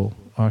peaceful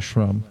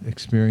ashram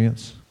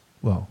experience?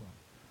 Well,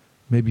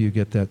 maybe you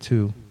get that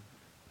too,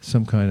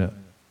 some kind of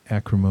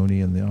acrimony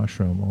in the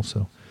ashram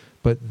also.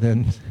 But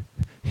then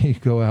you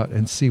go out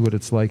and see what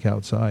it's like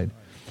outside.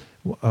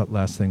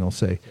 Last thing I'll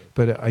say.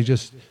 But I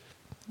just,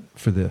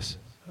 for this,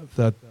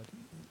 that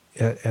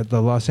at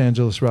the Los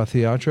Angeles Rath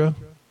Yatra,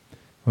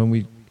 when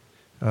we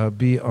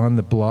be on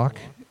the block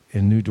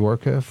in New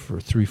Dwarka for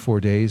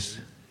 3-4 days,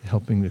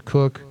 helping to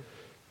cook,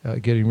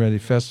 getting ready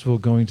for festival,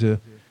 going to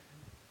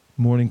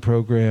morning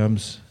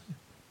programs,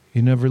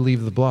 you never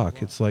leave the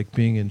block. It's like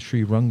being in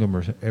Sri Rangam,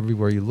 or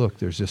everywhere you look,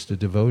 there's just a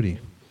devotee.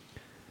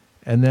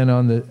 And then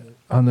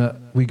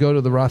we go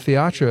to the Rath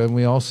Yatra, and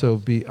we also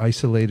be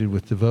isolated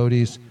with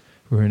devotees.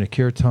 We're in a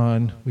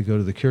kirtan, we go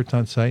to the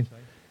kirtan site,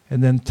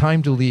 and then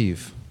time to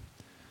leave.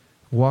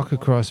 Walk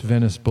across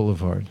Venice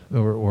Boulevard,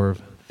 or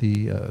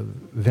the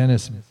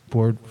Venice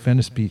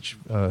Beach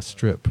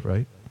strip,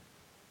 right?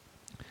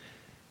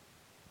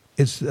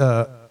 It's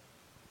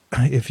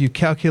if you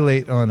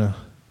calculate on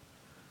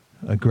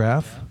a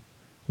graph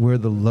where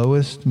the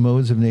lowest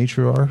modes of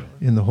nature are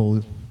in the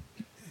whole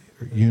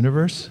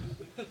universe,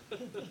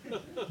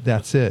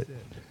 that's it.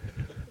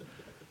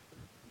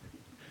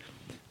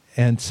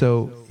 And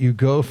so you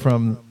go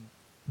from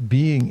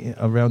being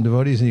around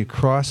devotees and you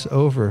cross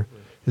over.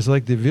 It's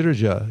like the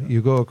Viraja.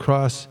 You go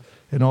across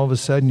and all of a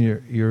sudden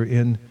you're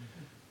in,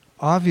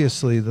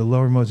 obviously, the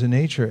lower modes of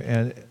nature.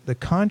 And the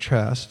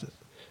contrast,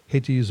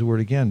 hate to use the word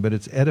again, but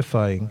it's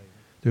edifying.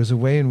 There's a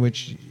way in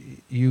which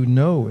you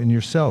know in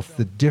yourself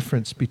the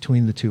difference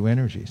between the two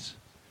energies.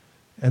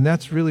 And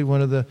that's really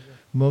one of the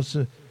most...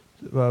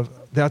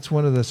 that's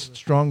one of the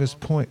strongest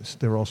points.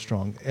 They're all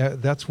strong.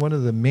 That's one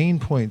of the main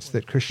points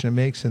that Krishna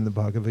makes in the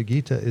Bhagavad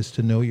Gita, is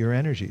to know your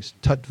energies.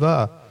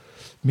 Tattva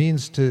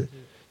means to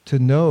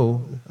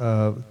know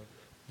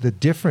the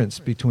difference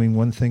between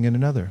one thing and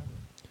another.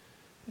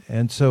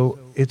 And so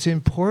it's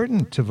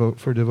important to vote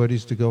for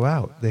devotees to go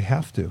out. They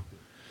have to.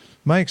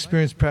 My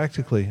experience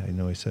practically, I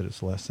know I said it's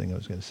the last thing I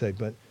was going to say,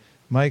 but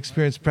my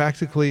experience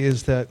practically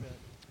is that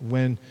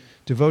when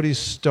devotees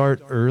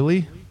start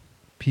early,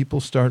 people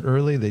start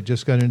early, they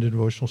just got into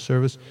devotional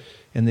service,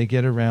 and they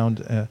get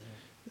around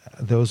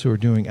those who are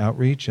doing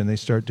outreach, and they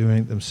start doing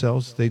it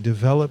themselves, they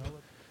develop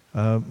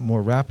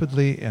more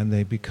rapidly, and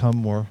they become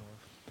more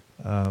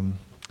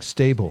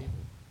stable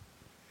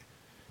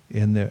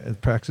in the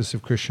practice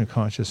of Krishna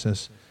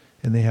consciousness,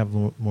 and they have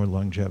more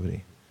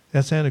longevity.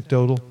 That's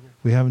anecdotal.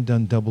 We haven't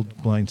done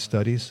double-blind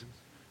studies,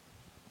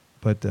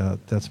 but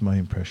that's my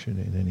impression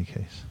in any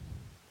case.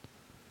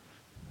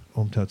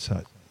 Om Tat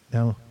Sat.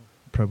 Now,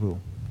 Prabhu.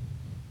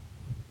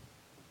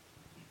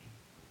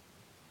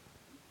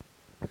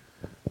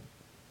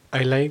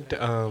 I liked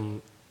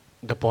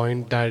the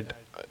point that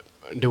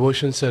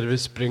devotion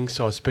service brings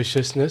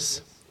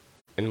auspiciousness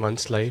in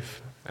one's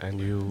life,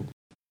 and you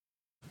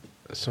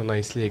so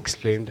nicely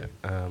explained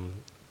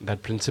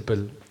that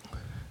principle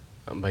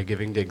by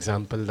giving the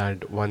example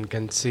that one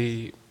can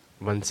see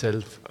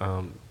oneself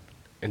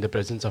in the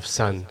presence of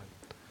sun,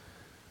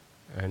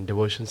 and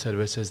devotion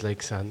service is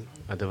like sun,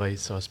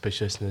 otherwise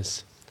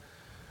auspiciousness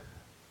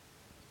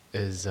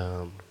is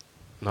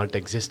not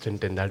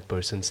existent in that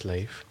person's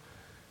life.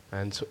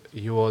 And so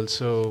you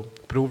also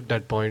proved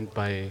that point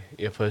by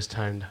your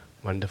first-hand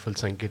wonderful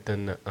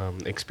Sankirtan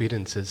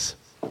experiences,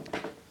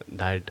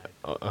 that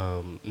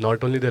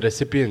not only the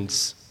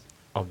recipients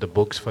of the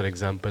books, for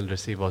example,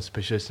 receive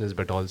auspiciousness,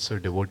 but also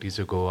devotees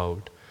who go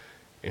out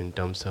in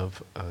terms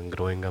of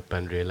growing up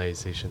and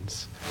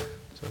realizations.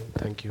 So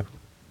thank you.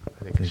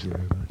 Thank you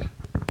very much.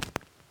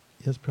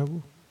 Yes,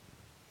 Prabhu?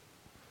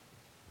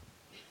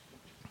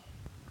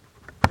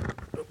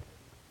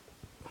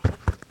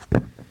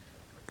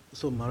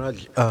 So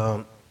Maharaj,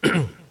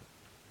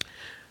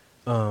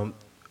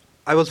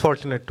 I was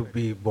fortunate to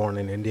be born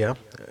in India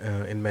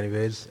in many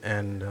ways,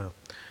 and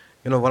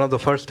one of the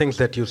first things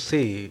that you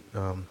see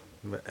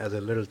as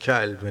a little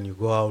child when you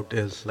go out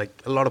is like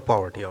a lot of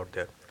poverty out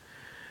there.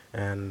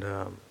 And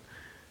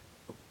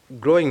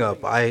growing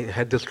up, I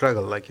had this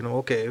struggle, like,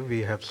 okay,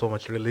 we have so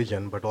much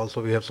religion, but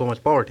also we have so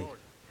much poverty.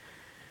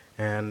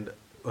 And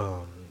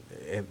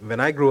when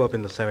I grew up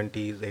in the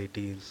 70s,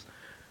 80s,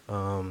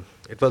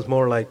 It was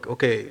more like,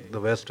 okay, the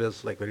West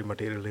is like very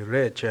materially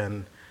rich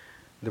and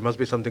there must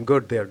be something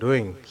good they are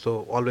doing.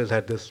 So always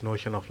had this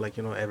notion of like,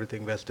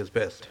 everything West is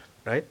best,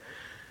 right?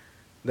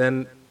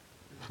 Then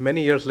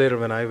many years later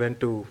when I went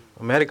to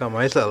America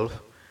myself,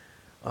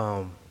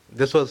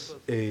 this was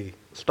a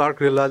stark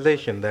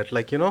realization that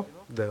like,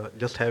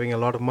 just having a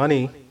lot of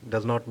money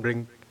does not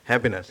bring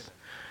happiness.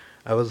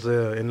 I was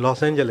in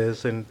Los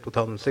Angeles in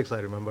 2006, I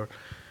remember,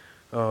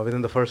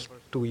 within the first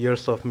 2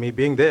 years of me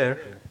being there,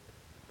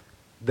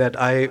 that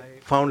I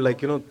found like,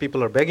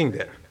 people are begging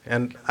there.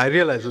 And I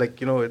realized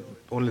like,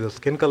 only the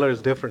skin color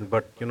is different,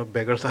 but,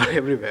 beggars are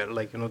everywhere.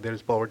 Like, there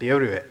is poverty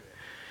everywhere.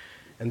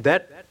 And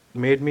that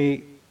made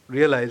me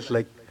realize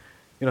like,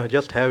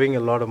 just having a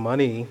lot of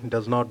money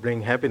does not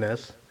bring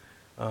happiness.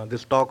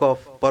 This talk of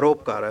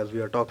paropkar, as we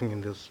are talking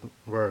in this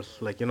verse,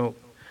 like,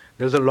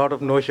 there's a lot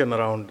of notion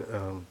around,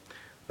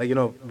 like,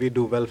 we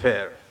do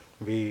welfare.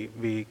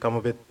 We come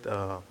up with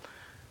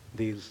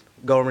these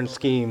government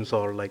schemes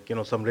or like,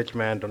 some rich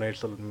man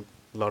donates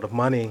a lot of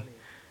money.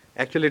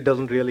 Actually, it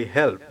doesn't really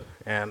help.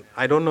 And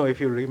I don't know if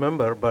you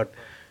remember, but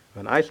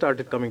when I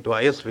started coming to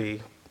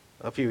ISV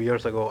a few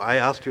years ago, I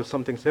asked you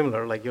something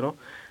similar, like,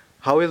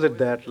 how is it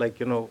that,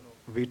 like,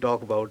 we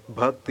talk about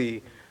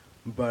bhakti,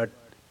 but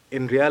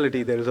in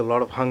reality, there is a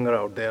lot of hunger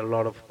out there, a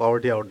lot of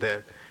poverty out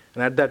there.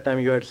 And at that time,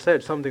 you had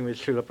said something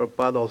which Srila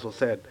Prabhupada also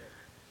said,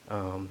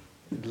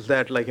 is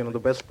that, like, the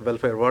best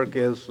welfare work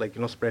is, like,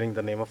 spreading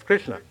the name of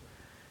Krishna.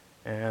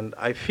 And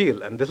I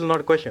feel, and this is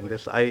not a question,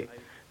 this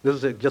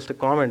is just a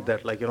comment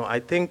that, like, I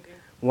think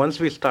once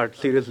we start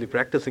seriously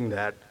practicing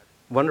that,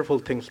 wonderful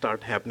things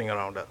start happening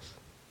around us.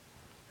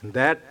 And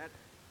that,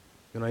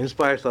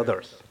 inspires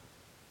others.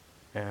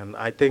 And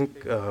I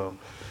think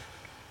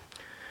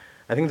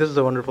this is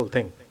a wonderful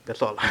thing.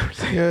 That's all I would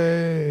say.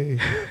 Yay!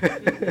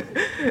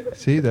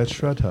 See, that's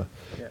Shraddha.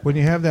 Yeah. When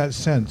you have that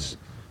sense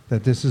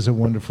that this is a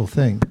wonderful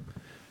thing,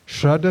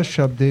 Shraddha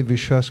Shabde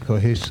Vishwas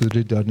Kohe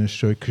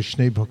Suridadnishroy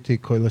Krishna Bhakti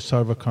Koila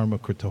Sarva Karma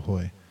Krita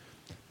Hoy.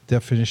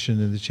 Definition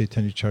in the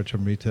Chaitanya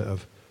Charitamrita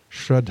of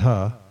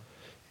Shraddha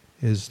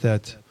is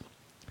that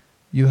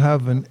you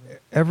have an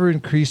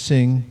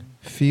ever-increasing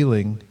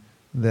feeling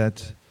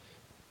that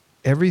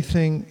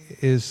everything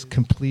is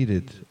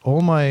completed.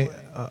 All my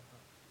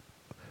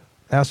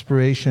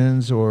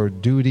aspirations or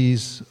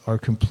duties are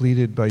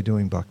completed by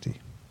doing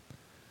bhakti.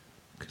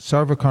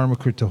 Sarva karma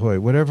krita hoy.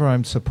 Whatever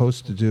I'm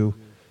supposed to do,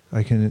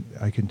 I can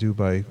do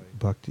by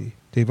bhakti.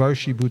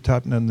 Devarshi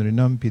bhutatna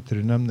nrinam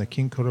pitrinam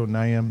nakinkaro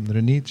nayam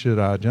nrinitra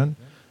rajan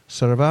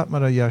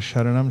sarvatmaraya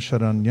sharanam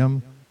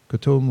sharanyam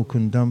gato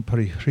mukundam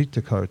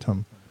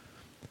parihrittakartam.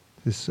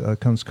 This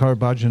comes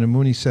Karabhajana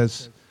Muni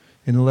says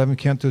in 11th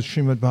canto of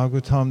Srimad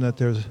Bhagavatam that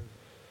there's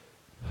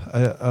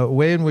a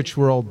way in which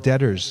we're all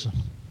debtors.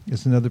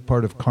 It's another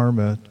part of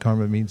karma.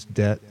 Karma means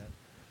debt.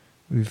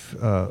 You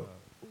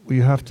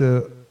have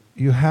to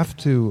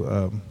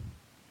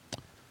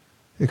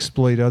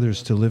exploit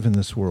others to live in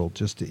this world,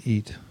 just to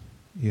eat.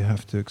 You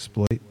have to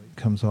exploit. It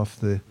comes off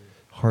the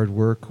hard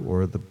work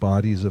or the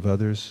bodies of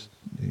others.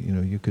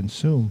 You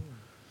consume,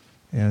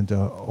 and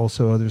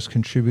also others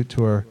contribute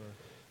to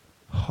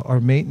our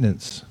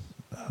maintenance.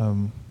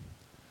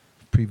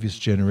 Previous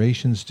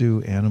generations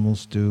do,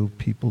 animals do,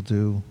 people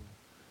do.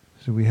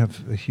 So we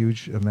have a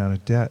huge amount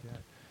of debt.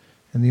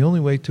 And the only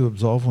way to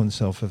absolve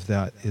oneself of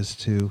that is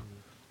to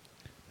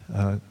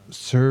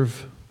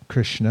serve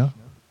Krishna,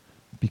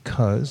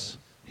 because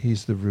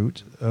he's the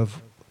root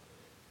of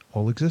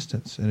all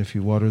existence. And if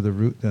you water the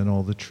root, then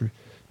all the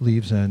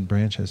leaves and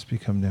branches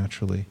become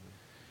naturally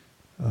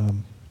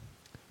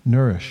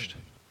nourished.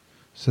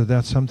 So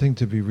that's something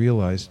to be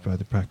realized by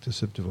the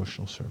practice of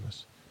devotional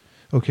service.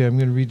 Okay, I'm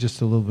going to read just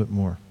a little bit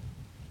more.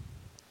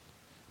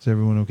 Is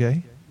everyone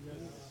okay? Yes.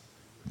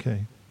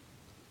 Okay.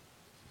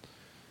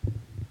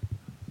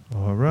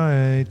 All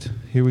right,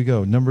 here we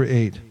go. Number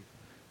 8.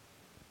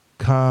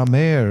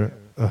 Kamer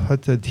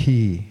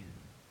ahatadhi.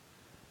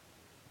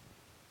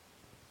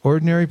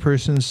 Ordinary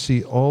persons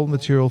see all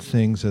material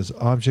things as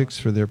objects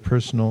for their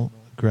personal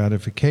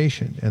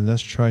gratification and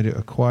thus try to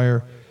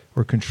acquire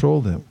or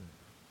control them.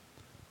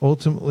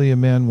 Ultimately, a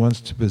man wants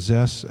to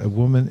possess a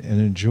woman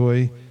and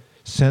enjoy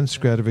sense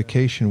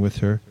gratification with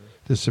her.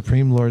 The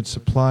Supreme Lord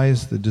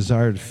supplies the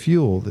desired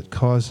fuel that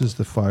causes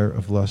the fire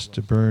of lust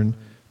to burn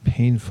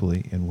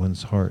painfully in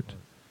one's heart.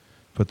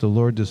 But the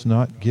Lord does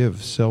not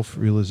give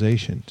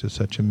self-realization to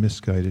such a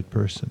misguided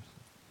person.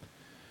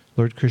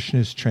 Lord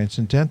Krishna is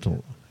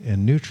transcendental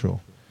and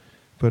neutral,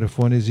 but if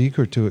one is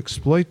eager to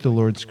exploit the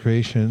Lord's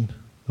creation,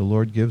 the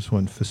Lord gives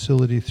one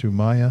facility through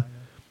Maya,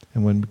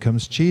 and one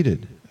becomes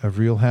cheated of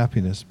real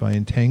happiness by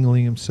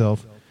entangling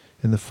himself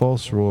in the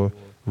false role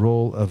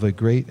of a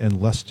great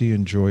and lusty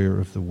enjoyer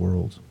of the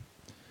world.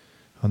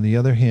 On the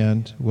other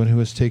hand, one who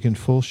has taken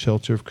full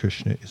shelter of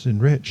Krishna is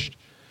enriched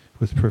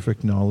with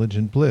perfect knowledge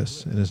and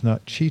bliss, and is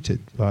not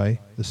cheated by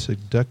the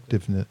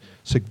seductive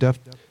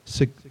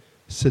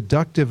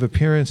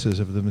appearances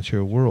of the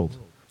material world.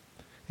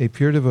 A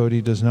pure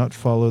devotee does not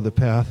follow the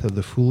path of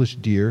the foolish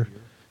deer,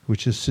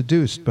 which is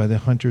seduced by the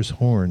hunter's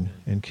horn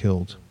and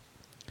killed.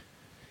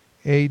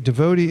 A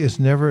devotee is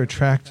never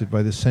attracted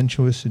by the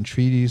sensuous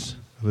entreaties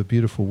of a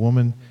beautiful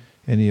woman,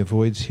 and he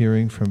avoids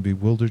hearing from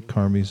bewildered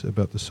karmis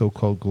about the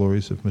so-called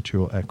glories of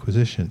material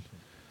acquisition.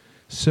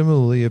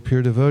 Similarly, a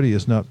pure devotee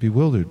is not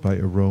bewildered by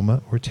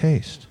aroma or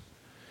taste.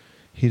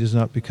 He does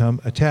not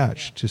become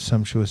attached to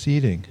sumptuous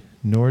eating,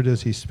 nor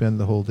does he spend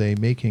the whole day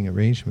making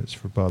arrangements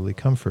for bodily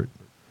comfort.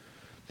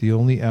 The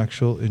only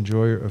actual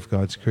enjoyer of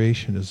God's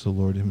creation is the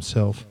Lord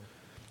himself,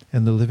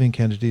 and the living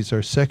entities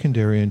are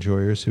secondary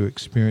enjoyers who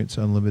experience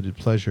unlimited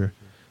pleasure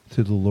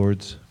through the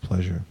Lord's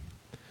pleasure.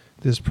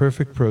 This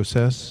perfect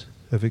process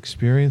of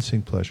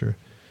experiencing pleasure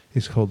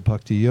is called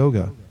bhakti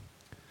yoga,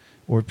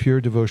 or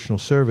pure devotional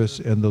service,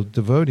 and the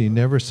devotee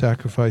never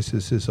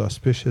sacrifices his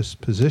auspicious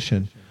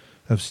position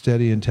of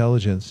steady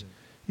intelligence,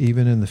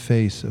 even in the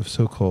face of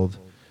so-called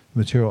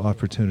material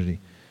opportunity.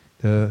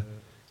 The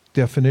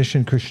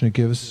definition Krishna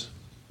gives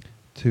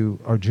to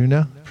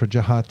Arjuna,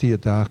 prajahati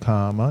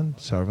adakaman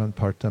sarvan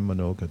partam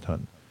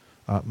manogatan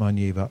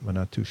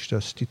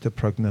atmanyevatmanatushta stita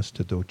pragnas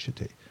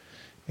tadochite.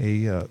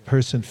 A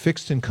person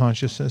fixed in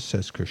consciousness,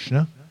 says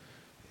Krishna,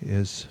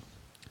 is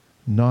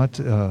not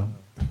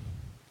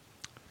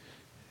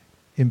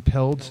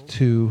impelled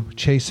to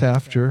chase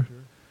after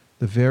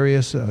the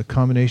various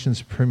combinations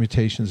and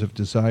permutations of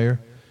desire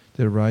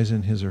that arise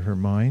in his or her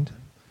mind,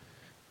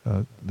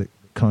 that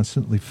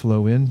constantly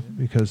flow in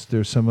because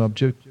there's some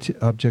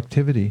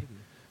objectivity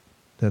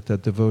that the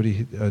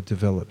devotee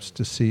develops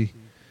to see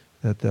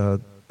that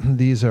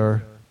these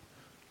are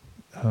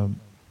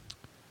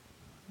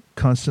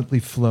constantly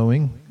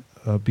flowing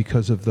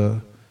because of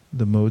the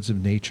modes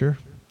of nature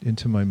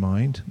into my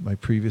mind, my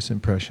previous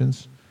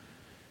impressions.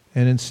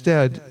 And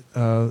instead,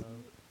 the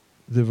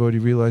devotee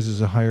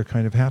realizes a higher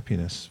kind of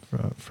happiness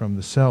from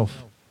the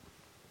self.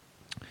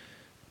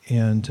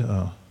 And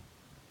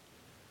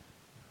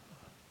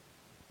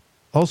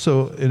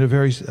also, in a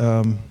very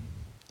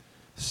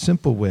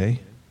simple way,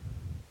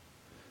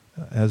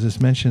 as is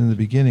mentioned in the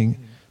beginning,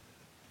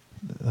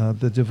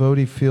 the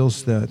devotee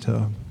feels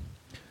that,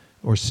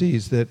 or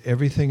sees that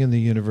everything in the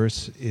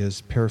universe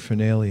is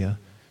paraphernalia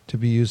to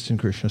be used in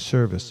Krishna's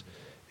service.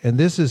 And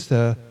this is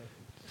the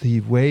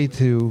way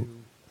to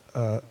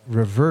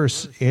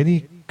reverse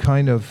any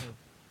kind of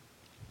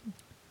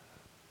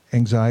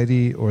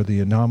anxiety or the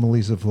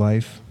anomalies of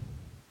life,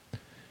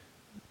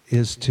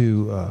 is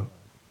to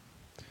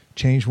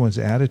change one's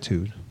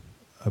attitude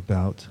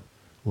about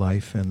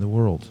life and the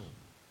world.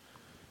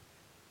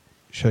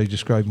 Should I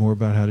describe more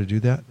about how to do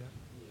that?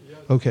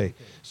 Okay,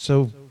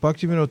 so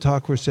Bhaktivinoda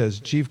Thakur says,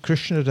 Jeev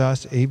Krishna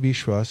Das e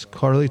Bishwas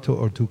Karlito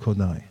Orduko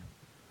Nai.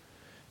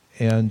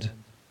 And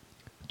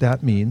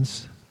that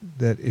means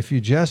that if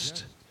you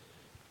just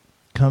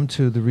come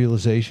to the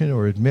realization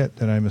or admit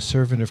that I'm a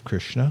servant of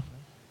Krishna,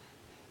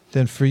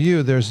 then for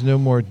you there's no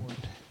more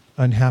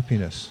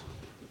unhappiness.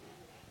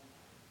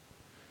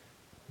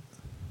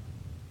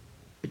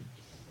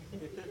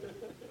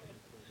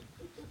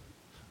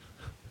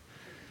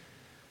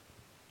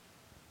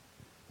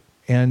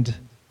 And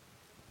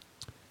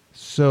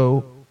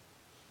so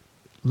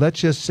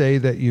let's just say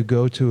that you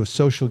go to a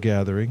social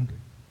gathering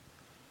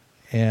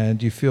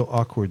and you feel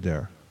awkward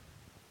there.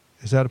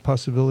 Is that a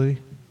possibility?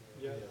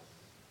 Yes.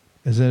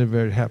 Has that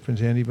ever happened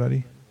to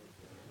anybody?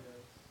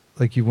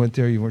 Like you went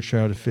there, you weren't sure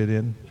how to fit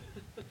in?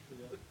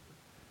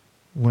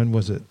 When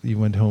was it? You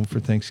went home for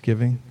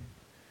Thanksgiving?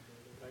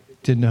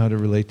 Didn't know how to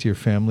relate to your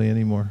family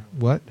anymore?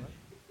 What?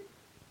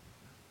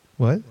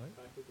 What?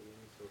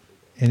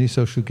 Any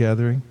social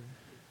gathering?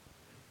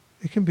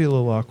 It can be a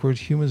little awkward.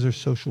 Humans are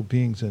social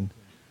beings, and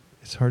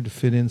it's hard to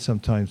fit in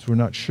sometimes. We're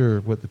not sure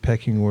what the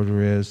pecking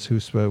order is,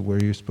 where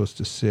you're supposed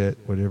to sit,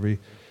 whatever.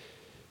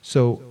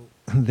 So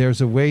there's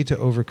a way to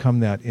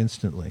overcome that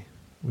instantly.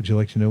 Would you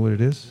like to know what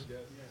it is? Yes.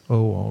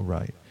 Oh, all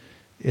right.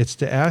 It's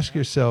to ask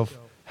yourself,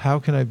 how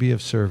can I be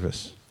of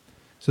service?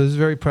 So this is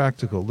very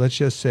practical. Let's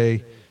just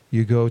say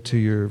you go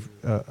to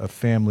a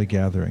family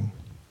gathering,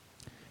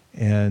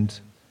 and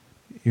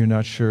you're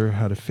not sure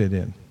how to fit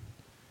in.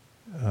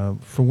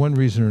 For one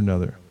reason or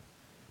another.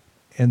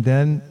 And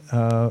then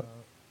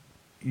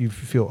you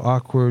feel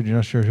awkward, you're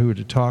not sure who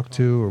to talk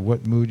to or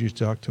what mood you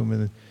talk to them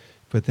in.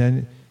 But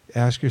then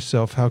ask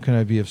yourself, how can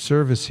I be of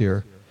service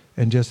here?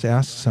 And just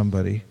ask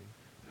somebody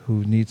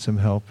who needs some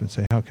help and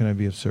say, how can I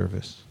be of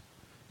service?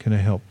 Can I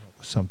help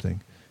with something?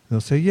 And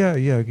they'll say, yeah,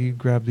 you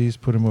grab these,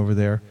 put them over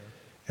there.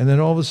 And then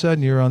all of a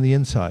sudden you're on the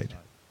inside.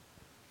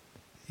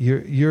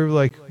 You're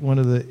like one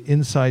of the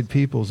inside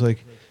people. It's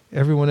like,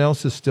 everyone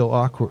else is still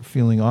awkward,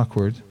 feeling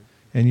awkward,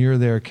 and you're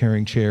there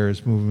carrying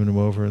chairs, moving them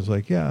over. It's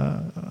like,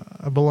 yeah,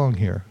 I belong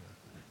here.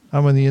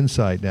 I'm on the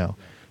inside now.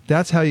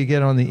 That's how you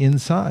get on the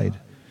inside,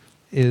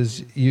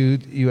 is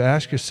you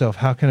ask yourself,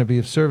 how can I be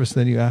of service?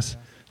 Then you ask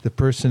the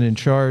person in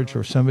charge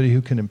or somebody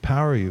who can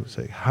empower you.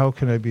 Say, how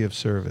can I be of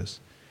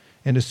service?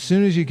 And as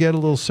soon as you get a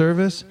little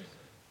service,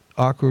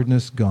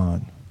 awkwardness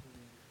gone.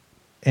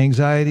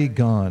 Anxiety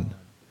gone.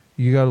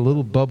 You got a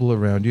little bubble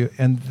around you,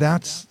 and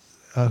that's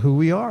who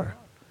we are.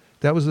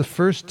 That was the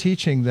first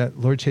teaching that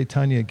Lord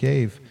Chaitanya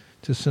gave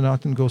to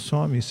Sanatana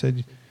Goswami. He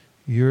said,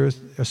 you're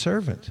a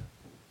servant.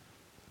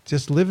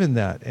 just live in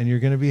that, and you're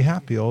going to be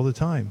happy all the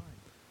time.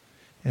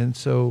 And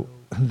so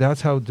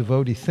that's how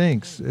devotee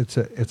thinks. It's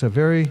a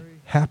very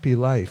happy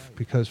life,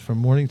 because from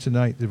morning to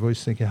night, the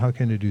devotee's thinking, how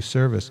can I do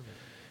service?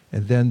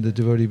 And then the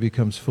devotee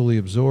becomes fully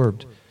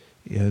absorbed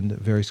in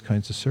various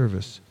kinds of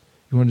service.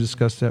 You want to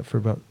discuss that for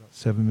about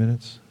 7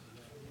 minutes?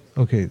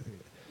 Okay,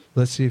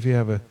 let's see if you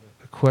have a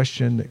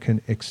question that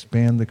can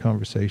expand the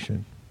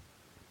conversation.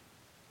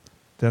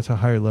 That's a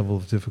higher level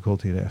of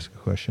difficulty to ask a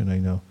question, I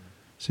know.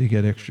 So you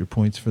get extra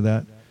points for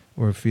that.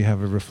 Or if you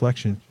have a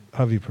reflection,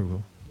 Havi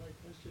Prabhu.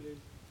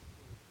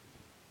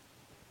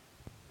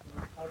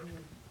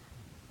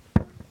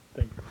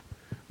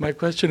 My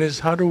question is,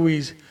 how do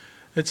we,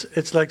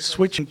 it's like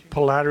switching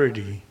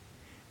polarity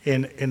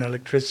in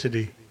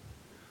electricity.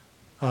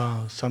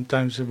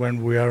 Sometimes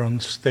when we are on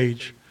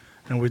stage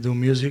and we do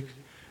music,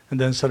 and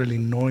then suddenly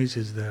noise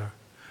is there.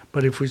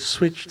 But if we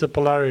switch the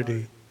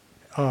polarity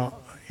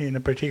in a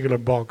particular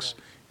box,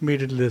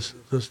 immediately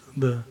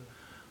the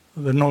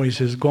noise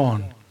is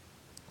gone.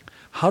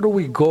 How do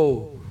we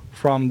go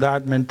from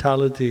that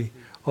mentality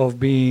of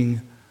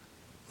being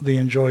the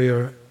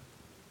enjoyer,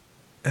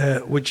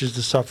 which is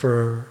the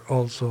sufferer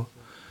also,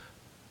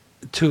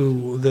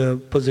 to the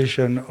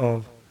position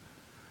of,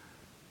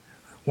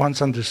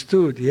 once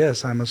understood,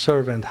 yes, I'm a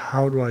servant,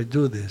 how do I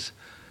do this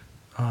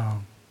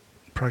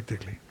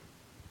practically?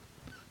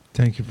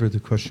 Thank you for the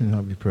question,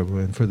 Havi Prabhu,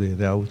 and for the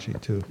analogy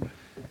too.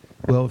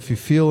 Well, if you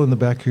feel in the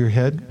back of your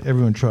head,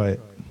 everyone try it.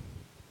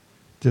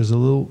 There's a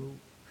little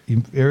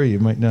area you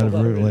might not have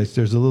realized.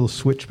 There's a little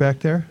switch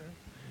back there.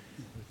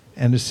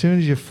 And as soon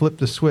as you flip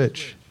the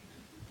switch,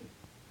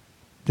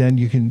 then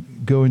you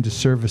can go into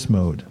service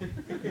mode.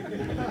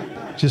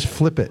 Just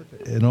flip it,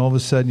 and all of a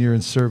sudden you're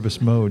in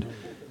service mode.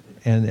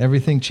 And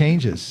everything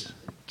changes,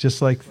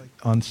 just like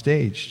on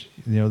stage.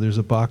 You know, there's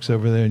a box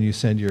over there, and you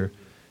send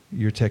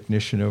your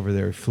technician over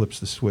there, flips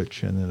the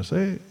switch, and then it'll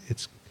say,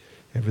 it's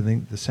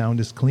everything, the sound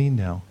is clean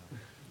now.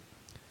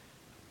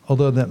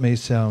 Although that may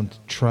sound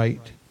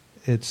trite,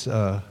 there's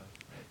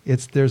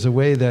a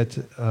way that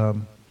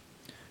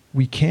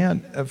we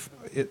can't,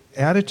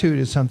 attitude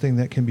is something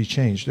that can be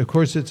changed. Of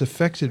course, it's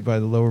affected by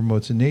the lower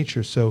modes of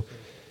nature, so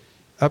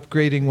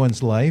upgrading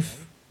one's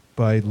life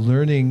by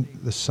learning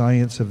the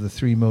science of the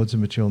 3 modes of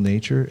material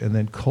nature and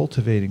then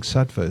cultivating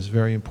sattva is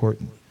very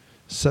important.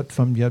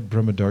 Sattvam yad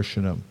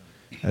brahmadarshanam,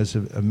 as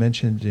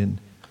mentioned in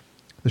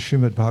the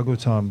Srimad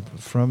Bhagavatam,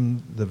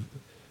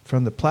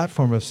 from the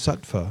platform of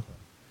sattva,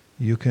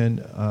 you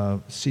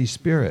can see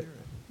spirit.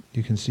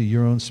 You can see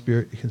your own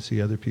spirit, you can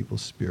see other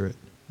people's spirit,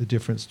 the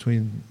difference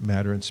between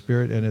matter and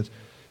spirit, and it's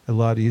a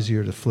lot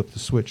easier to flip the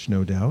switch,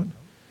 no doubt.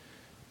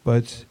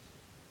 But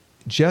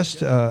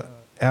just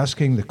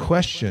asking the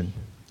question,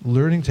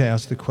 learning to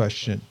ask the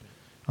question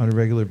on a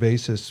regular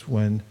basis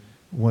when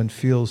one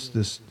feels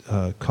this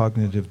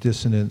cognitive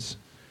dissonance,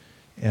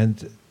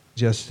 and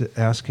just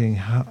asking,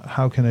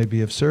 how can I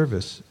be of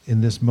service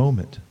in this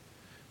moment?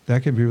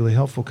 That can be really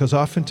helpful, because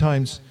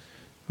oftentimes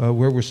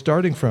where we're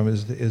starting from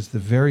is the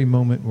very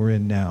moment we're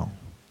in now.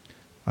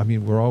 I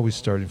mean, we're always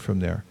starting from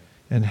there.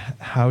 And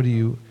how do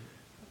you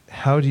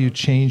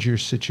change your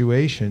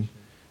situation?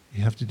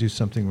 You have to do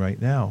something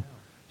right now.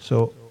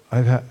 So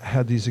I've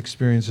had these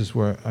experiences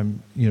where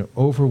I'm,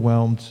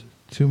 overwhelmed,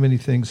 too many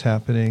things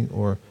happening,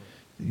 or,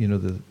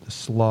 the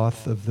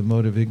sloth of the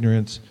mode of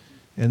ignorance.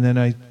 And then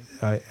I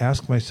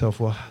ask myself,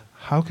 well,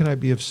 how can I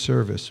be of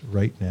service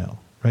right now,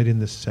 right in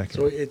this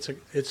second? So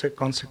it's a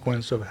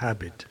consequence of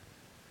habit.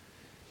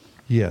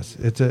 Yes,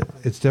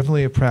 it's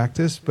definitely a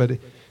practice, but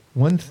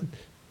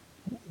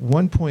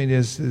one point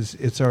is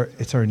it's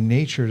our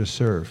nature to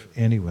serve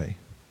anyway,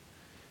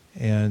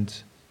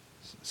 and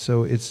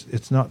so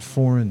it's not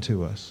foreign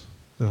to us,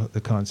 the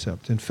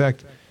concept. In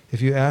fact,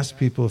 if you ask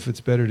people if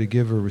it's better to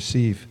give or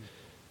receive,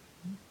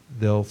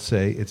 they'll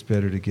say it's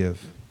better to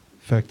give. In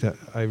fact,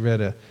 I read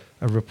a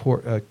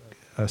report,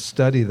 a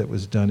study that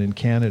was done in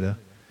Canada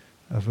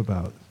of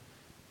about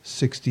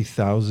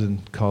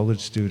 60,000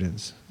 college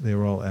students. They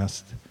were all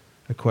asked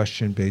a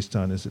question based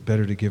on, is it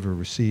better to give or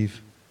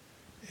receive?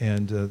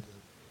 And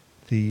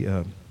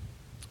the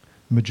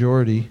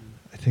majority,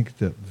 I think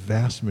the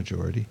vast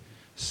majority,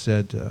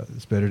 said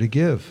it's better to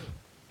give.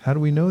 How do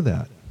we know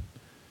that?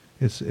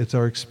 It's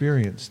our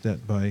experience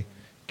that by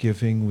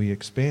giving we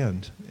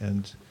expand,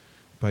 and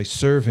by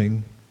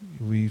serving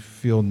we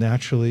feel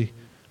naturally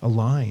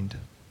aligned.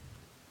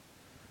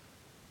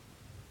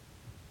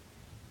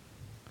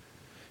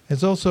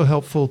 It's also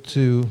helpful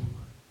to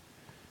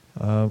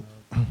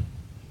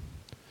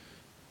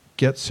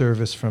get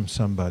service from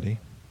somebody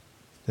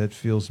that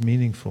feels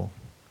meaningful.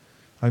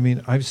 I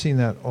mean, I've seen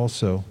that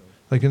also.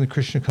 Like in the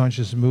Krishna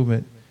consciousness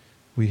movement,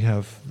 we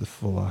have the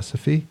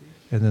philosophy,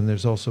 and then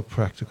there's also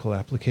practical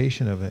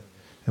application of it.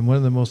 And one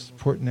of the most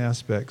important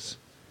aspects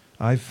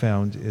I've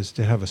found is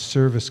to have a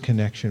service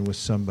connection with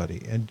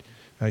somebody. And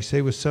I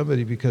say with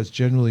somebody because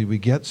generally we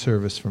get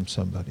service from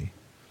somebody.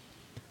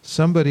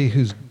 Somebody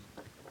who's,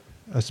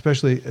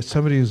 especially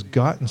somebody who's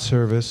gotten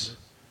service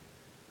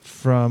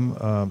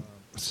from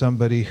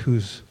somebody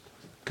who's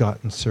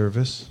gotten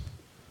service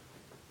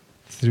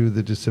through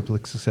the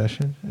disciplic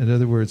succession. In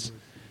other words,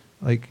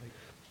 like,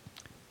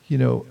 you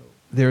know,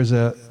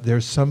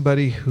 there's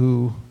somebody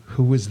who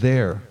was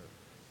there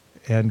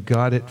and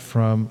got it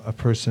from a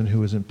person who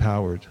was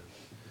empowered.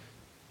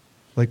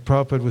 Like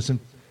Prabhupada was,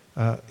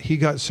 he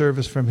got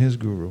service from his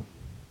guru.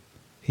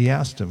 He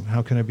asked him,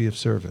 how can I be of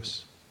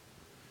service?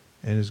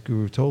 And his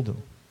guru told him.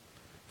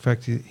 In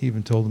fact, he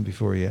even told him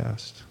before he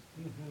asked.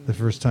 The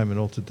first time in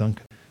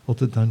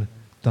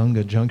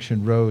Ultadanga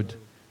Junction Road,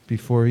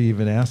 before he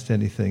even asked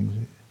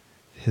anything,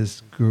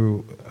 his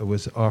guru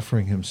was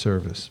offering him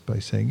service by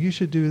saying, you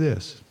should do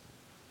this.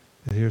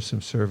 And here's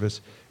some service.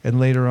 And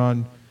later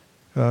on,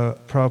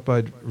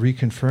 Prabhupada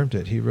reconfirmed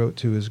it. He wrote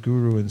to his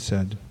guru and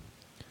said,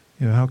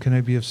 you know, how can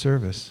I be of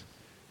service?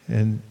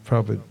 And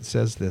Prabhupada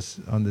says this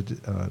on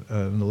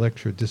the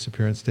lecture,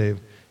 Disappearance Day of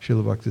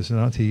Srila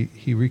Bhaktisiddhanta.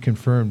 He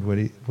reconfirmed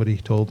what he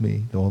told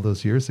me all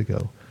those years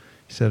ago.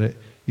 He said,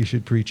 you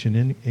should preach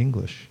in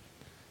English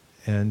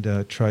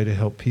and try to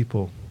help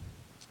people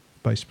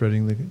by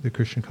spreading the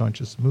Krishna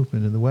conscious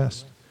movement in the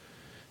West.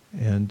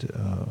 And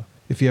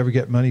if you ever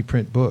get money,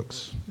 print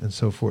books and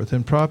so forth.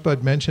 And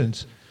Prabhupada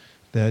mentions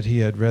that he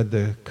had read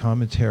the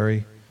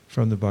commentary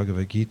from the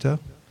Bhagavad Gita,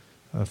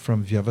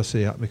 from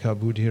Vyavasayatmika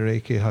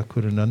Buddhireke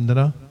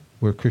Hakuranandana,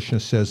 where Krishna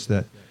says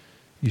that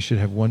you should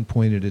have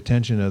one-pointed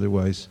attention,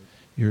 otherwise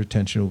your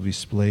attention will be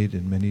splayed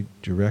in many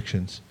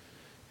directions.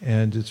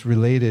 And it's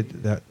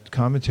related, that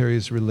commentary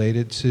is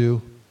related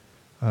to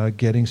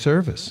getting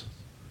service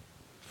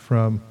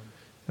from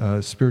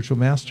a spiritual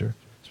master.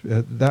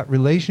 That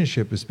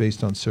relationship is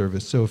based on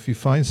service. So if you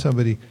find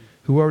somebody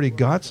who already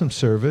got some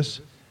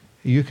service,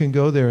 you can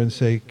go there and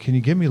say, can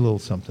you give me a little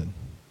something?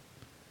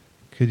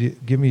 Could you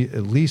give me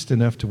at least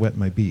enough to wet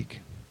my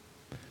beak?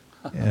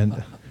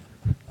 And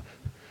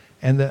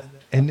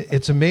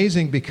it's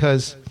amazing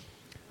because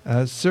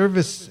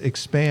service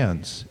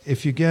expands.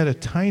 If you get a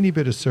tiny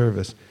bit of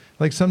service,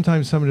 like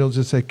sometimes somebody will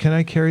just say, can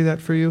I carry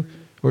that for you?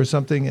 Or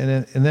something,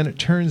 and then it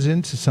turns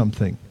into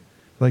something.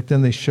 Like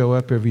then they show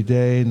up every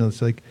day, and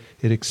it's like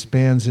it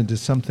expands into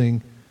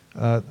something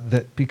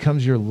that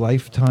becomes your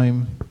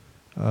lifetime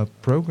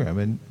program,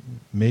 and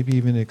maybe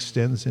even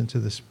extends into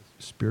the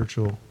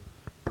spiritual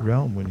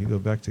realm when you go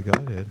back to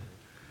Godhead.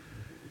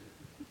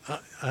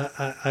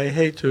 I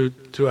hate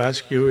to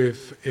ask you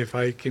if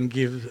I can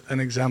give an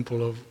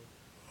example of,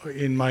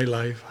 in my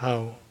life,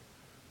 how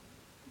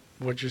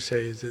what you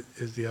say is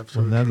the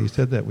absolute Well, now that you truth.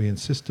 said that, we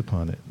insist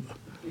upon it.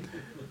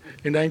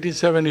 In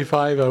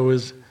 1975, I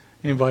was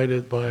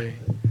invited by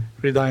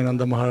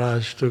Hridayananda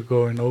Maharaj to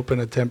go and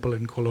open a temple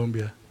in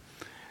Colombia.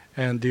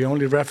 And the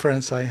only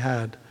reference I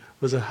had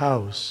was a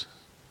house.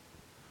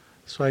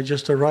 So I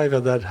just arrived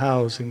at that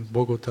house in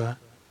Bogota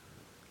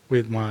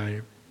with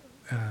my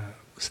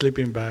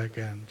sleeping bag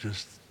and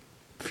just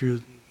a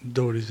few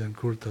dhotis and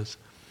kurtas.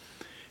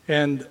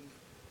 And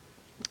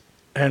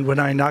when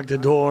I knocked the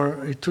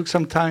door, it took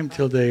some time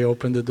till they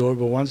opened the door,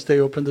 but once they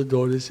opened the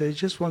door, they said,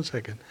 just 1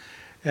 second.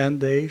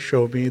 And they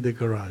showed me the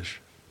garage.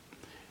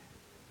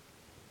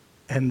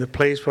 And the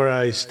place where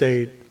I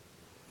stayed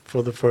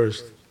for the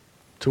first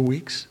 2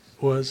 weeks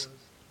was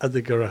at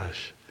the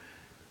garage,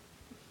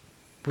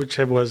 which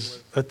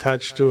was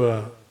attached to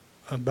a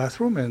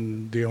bathroom,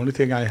 and the only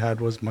thing I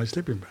had was my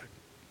sleeping bag.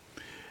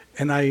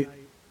 And I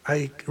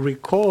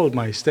recalled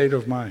my state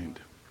of mind.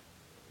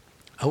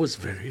 I was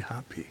very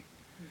happy.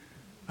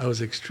 I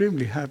was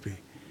extremely happy.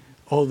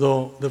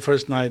 Although the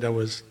first night I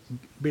was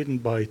bitten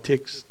by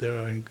ticks. There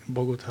are in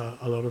Bogota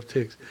a lot of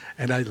ticks.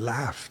 And I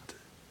laughed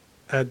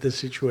at the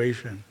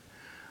situation.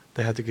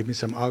 They had to give me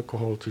some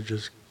alcohol to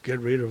just get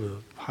rid of the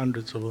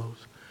hundreds of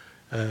those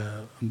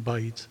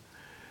bites.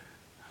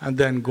 And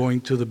then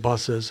going to the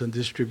buses and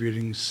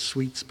distributing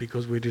sweets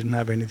because we didn't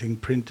have anything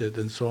printed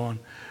and so on.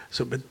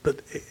 So,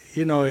 but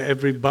you know,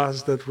 every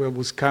bus that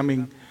was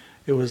coming,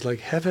 it was like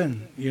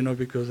heaven, you know,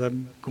 because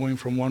I'm going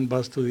from one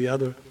bus to the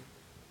other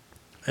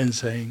and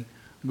saying,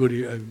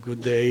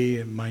 good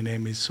day, my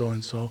name is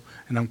so-and-so,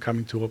 and I'm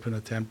coming to open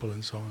a temple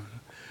and so on.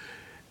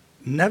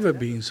 Never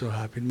been so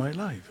happy in my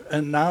life.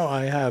 And now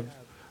I have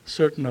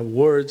certain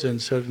words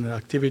and certain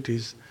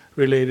activities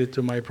related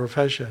to my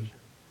profession,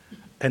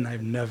 and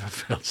I've never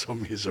felt so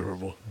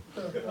miserable.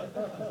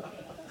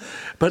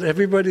 But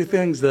everybody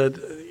thinks that,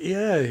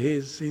 yeah,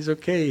 he's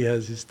okay, he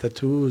has his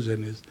tattoos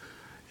and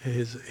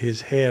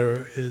his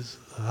hair is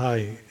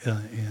high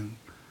and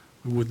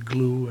with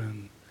glue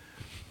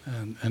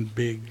and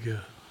big,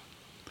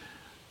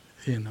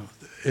 you know,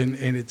 and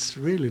it's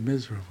really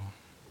miserable.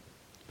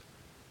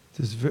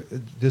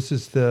 This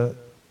is the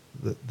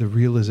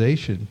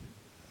realization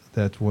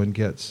that one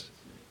gets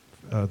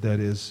that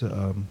is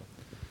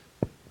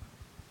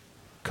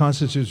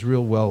constitutes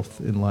real wealth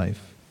in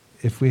life.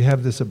 If we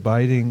have this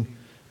abiding,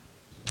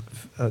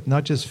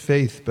 not just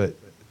faith, but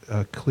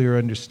a clear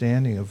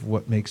understanding of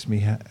what makes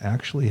me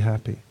actually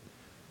happy.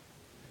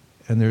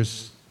 And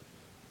there's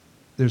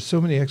so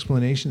many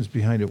explanations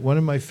behind it. One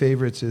of my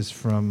favorites is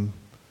from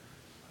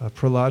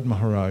Prahlad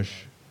Maharaj,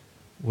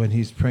 when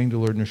he's praying to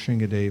Lord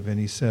Nrsingadev, and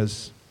he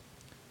says,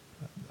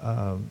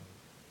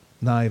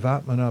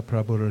 Naivatmana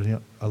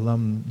prabhu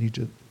alam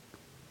nija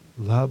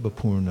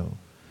labapurno.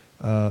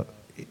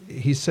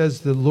 He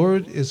says the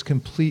Lord is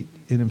complete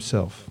in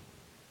himself.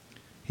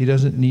 He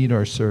doesn't need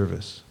our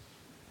service.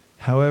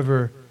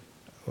 However,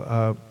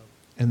 and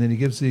then he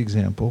gives the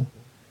example,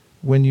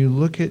 when you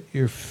look at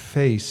your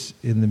face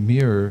in the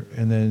mirror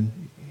and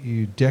then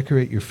you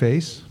decorate your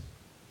face,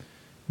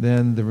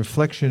 then the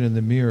reflection in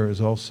the mirror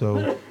is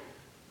also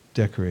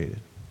decorated.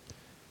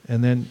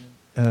 And then,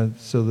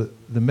 so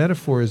the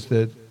metaphor is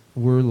that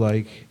we're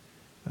like,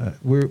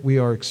 we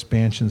are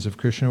expansions of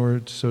Krishna,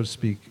 or so to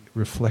speak,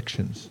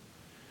 reflections.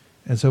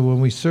 And so when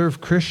we serve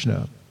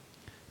Krishna,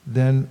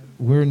 then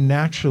we're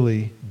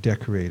naturally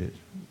decorated.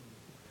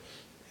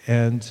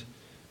 And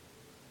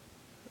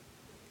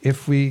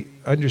if we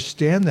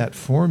understand that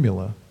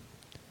formula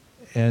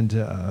and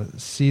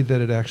see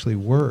that it actually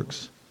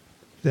works,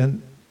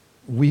 then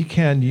we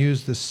can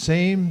use the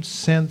same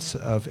sense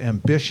of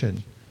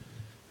ambition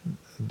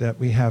that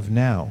we have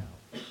now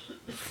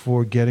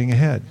for getting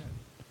ahead.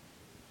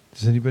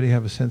 Does anybody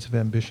have a sense of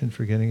ambition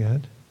for getting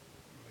ahead?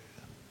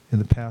 In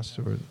the past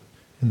or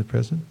in the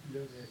present?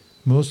 Yes.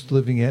 Most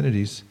living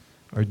entities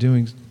are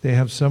doing, they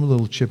have some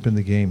little chip in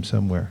the game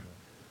somewhere.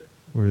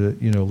 Or, a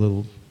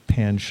little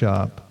pan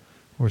shop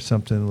or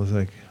something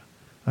like,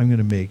 I'm going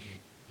to make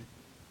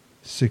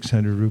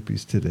 600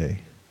 rupees today.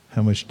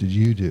 How much did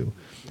you do?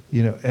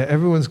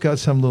 Everyone's got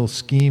some little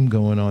scheme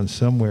going on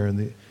somewhere in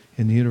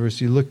the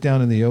universe. You look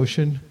down in the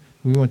ocean.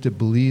 We went to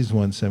Belize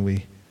once and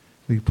we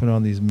put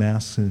on these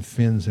masks and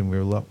fins and we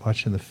were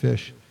watching the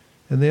fish.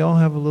 And they all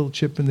have a little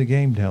chip in the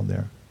game down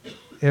there.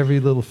 Every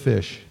little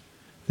fish.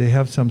 They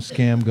have some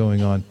scam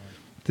going on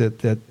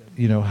that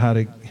how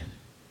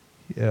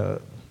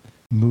to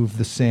move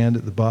the sand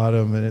at the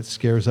bottom, and it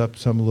scares up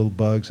some little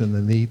bugs, and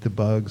then they eat the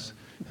bugs.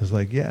 It's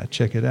like, yeah,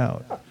 check it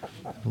out.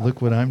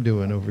 Look what I'm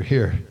doing over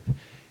here.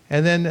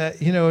 And then,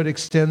 it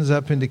extends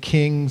up into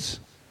kings.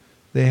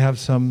 They have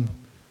some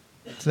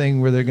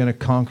thing where they're going to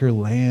conquer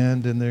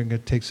land, and they're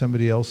going to take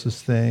somebody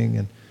else's thing.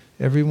 And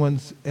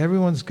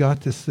everyone's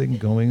got this thing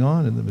going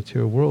on in the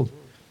material world.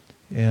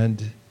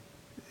 And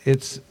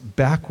it's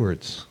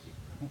backwards,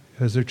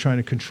 because they're trying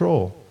to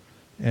control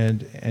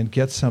and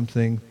get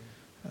something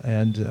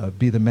and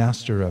be the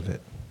master of it.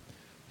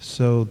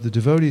 So the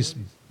devotees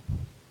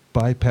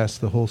bypass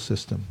the whole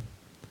system.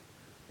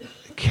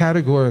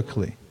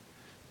 Categorically,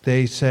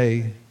 they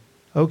say,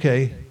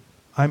 okay,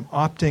 I'm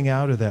opting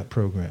out of that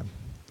program.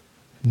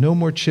 No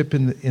more chip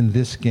in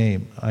this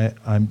game.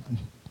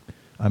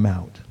 I'm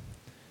out.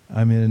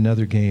 I'm in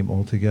another game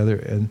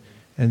altogether.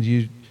 And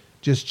you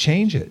just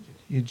change it.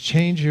 You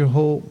change your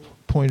whole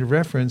point of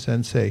reference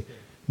and say,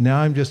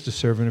 now I'm just a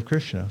servant of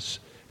Krishna.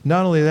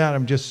 Not only that,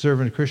 I'm just a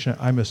servant of Krishna,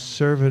 I'm a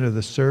servant of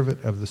the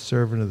servant of the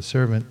servant of the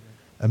servant,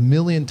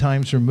 1,000,000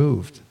 times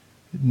removed.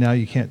 Now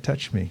you can't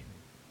touch me.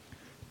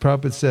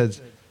 Prabhupada says,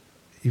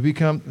 the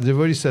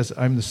devotee says,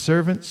 I'm the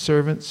servant,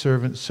 servant,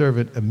 servant,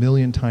 servant,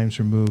 1,000,000 times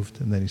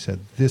removed. And then he said,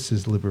 this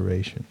is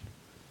liberation.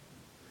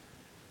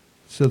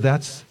 So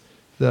that's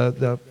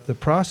the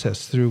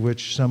process through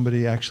which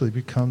somebody actually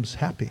becomes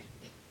happy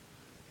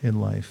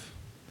in life.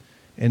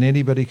 And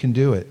anybody can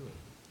do it.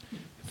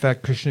 In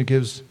fact, Krishna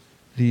gives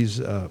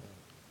these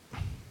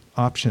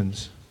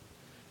options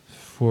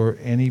for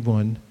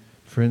anyone.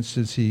 For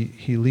instance,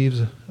 he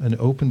leaves an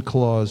open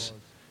clause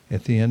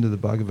at the end of the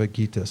Bhagavad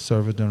Gita,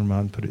 Sarva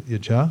Dharman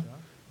Parityaja,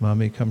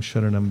 Mamekam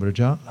Sharanam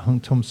Vraja,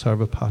 Aham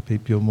Sarva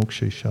Papepyo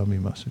Moksheshami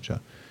Masuja.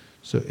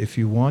 So if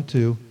you want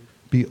to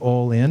be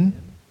all in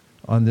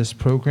on this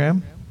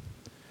program,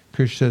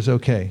 Krishna says,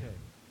 okay,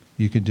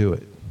 you can do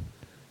it.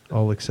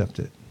 I'll accept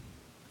it.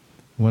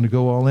 Want to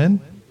go all in?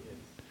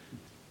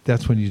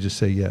 That's when you just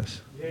say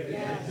yes.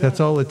 That's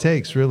all it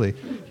takes, really.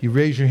 You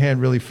raise your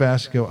hand really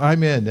fast and go,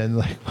 I'm in, and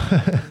like,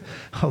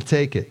 I'll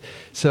take it.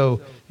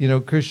 So,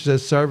 Krishna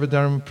says, Sarva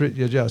Dharma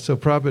Prityaja. So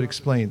Prabhupada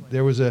explained,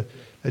 there was a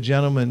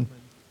gentleman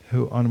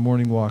who, on a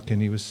morning walk,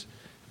 and he was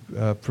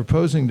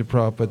proposing to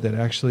Prabhupada that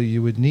actually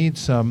you would need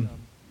some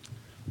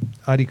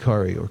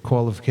adhikari, or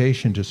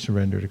qualification, to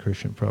surrender to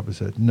Krishna. Prabhupada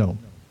said, no.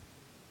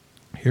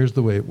 Here's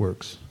the way it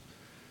works.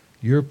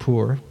 You're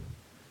poor,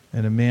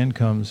 and a man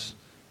comes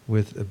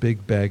with a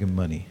big bag of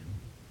money.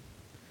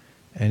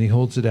 And he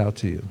holds it out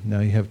to you.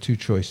 Now you have two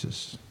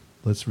choices.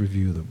 Let's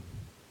review them.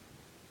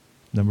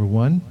 Number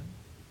one,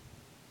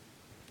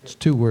 it's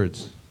 2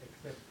 words.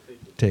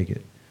 Take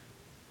it.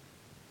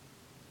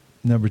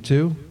 Number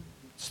 2,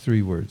 it's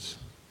 3 words.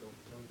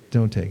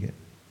 Don't take it.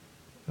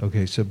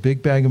 Okay, so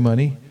big bag of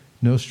money,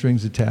 no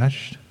strings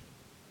attached.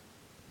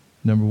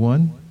 Number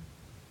 1?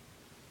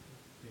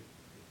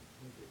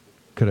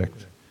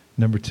 Correct.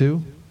 Number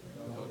 2?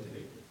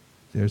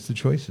 There's the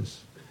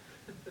choices.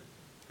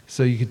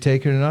 So you can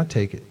take it or not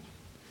take it.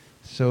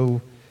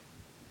 So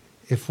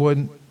if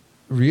one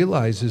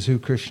realizes who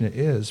Krishna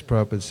is,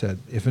 Prabhupada said,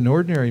 if an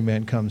ordinary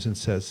man comes and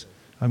says,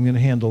 I'm going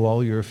to handle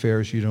all your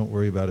affairs, you don't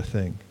worry about a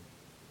thing,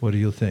 what do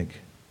you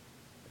think?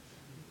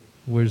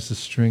 where's the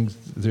strings?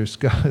 There's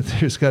got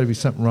to be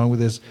something wrong with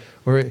this.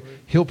 Or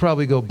he'll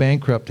probably go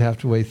bankrupt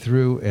halfway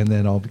through, and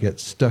then I'll get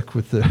stuck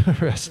with the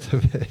rest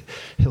of it.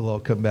 He'll all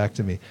come back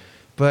to me.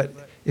 But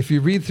if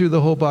you read through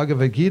the whole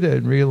Bhagavad Gita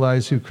and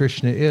realize who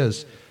Krishna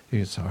is,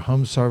 it's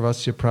Aham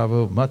Sarvasya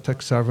Prabhu, Matak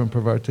Sarvam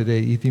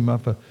Pravartade, Iti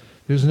Mappa.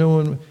 There's no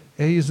one,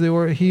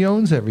 he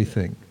owns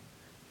everything.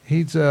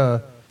 He's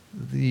the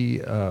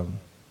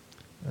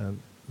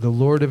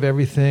Lord of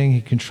everything,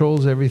 he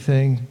controls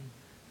everything.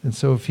 And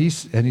so if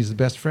and he's the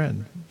best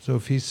friend. So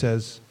if he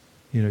says,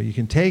 you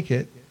can take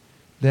it,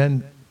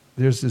 then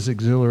there's this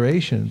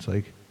exhilaration. It's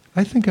like,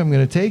 I think I'm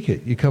going to take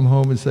it. You come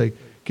home and say,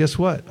 guess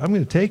what? I'm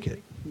going to take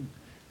it.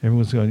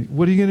 Everyone's going,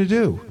 what are you going to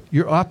do?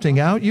 You're opting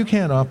out? You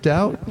can't opt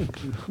out.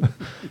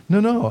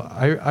 No,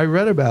 I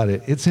read about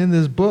it. It's in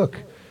this book.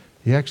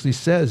 He actually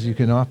says you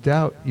can opt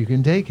out, you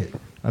can take it.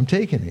 I'm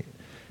taking it.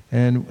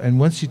 And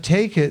once you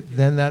take it,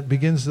 then that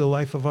begins the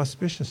life of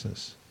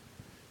auspiciousness.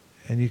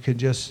 And you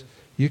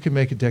can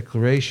make a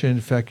declaration.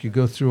 In fact, you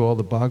go through all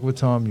the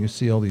Bhagavatam, you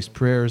see all these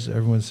prayers,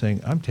 everyone's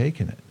saying, I'm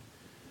taking it.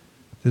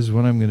 This is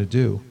what I'm going to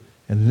do.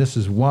 And this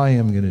is why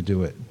I'm going to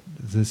do it.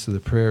 This are the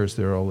prayers,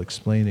 they're all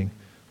explaining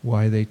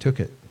why they took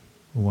it,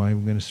 why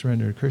I'm going to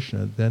surrender to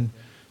Krishna. Then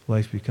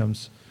life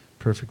becomes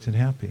perfect and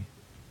happy.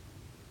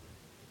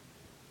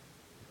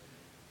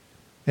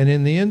 And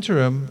in the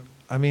interim,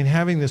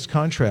 having this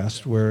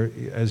contrast where,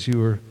 as you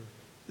were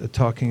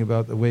talking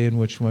about the way in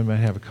which one might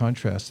have a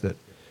contrast, that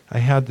I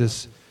had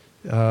this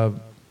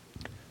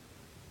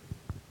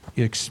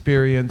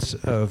experience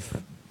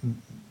of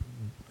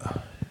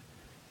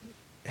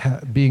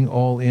being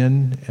all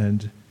in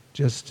and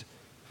just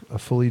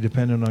fully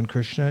dependent on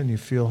Krishna, and you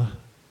feel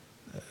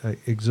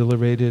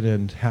exhilarated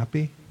and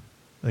happy,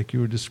 like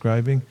you were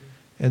describing.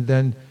 And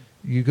then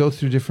you go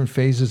through different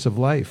phases of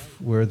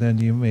life where then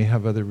you may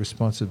have other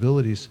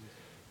responsibilities,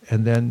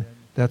 and then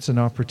that's an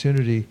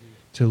opportunity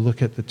to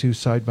look at the two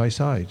side by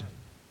side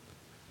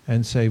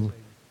and say,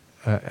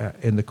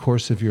 in the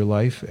course of your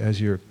life, as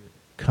you're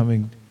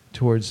coming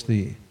towards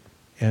the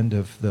end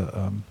of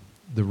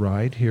the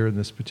ride here in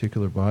this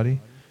particular body,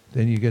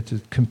 then you get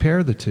to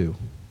compare the two.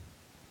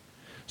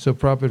 So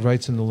Prabhupada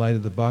writes in the light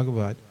of the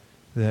Bhagavad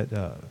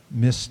that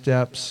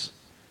missteps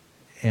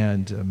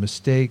and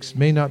mistakes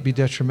may not be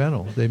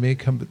detrimental. They may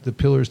come the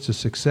pillars to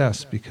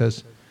success,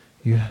 because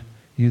you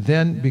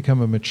then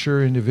become a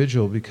mature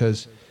individual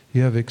because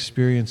you have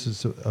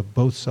experiences of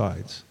both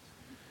sides.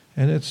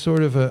 And it's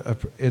sort of a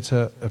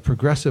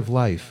progressive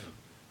life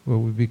where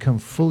we become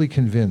fully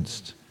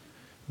convinced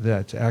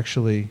that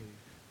actually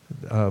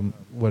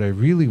what I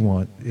really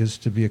want is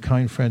to be a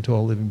kind friend to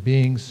all living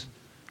beings.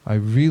 I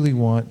really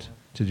want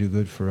to do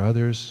good for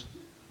others.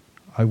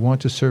 I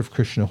want to serve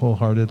Krishna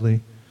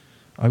wholeheartedly.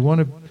 I want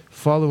to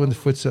follow in the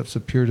footsteps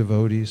of pure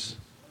devotees.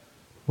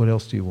 What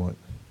else do you want?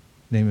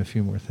 Name a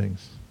few more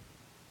things.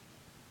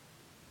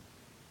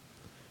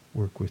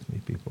 Work with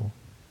me, people.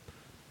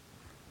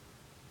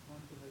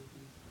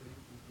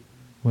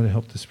 Want to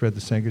help to spread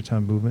the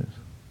Sankirtan movement?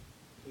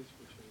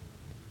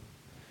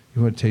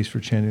 You want to taste for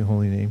chanting the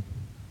holy name?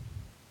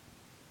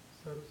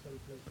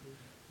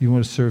 You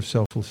want to serve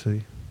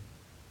selflessly?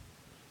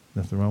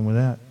 Nothing wrong with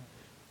that.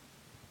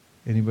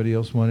 Anybody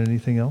else want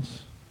anything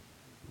else?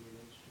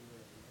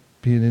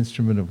 Be an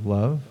instrument of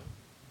love.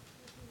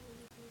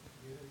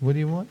 What do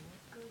you want?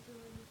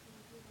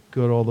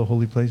 Go to all the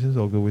holy places?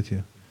 I'll go with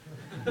you.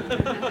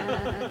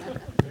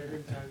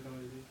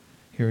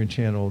 Hear and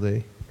chant all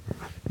day.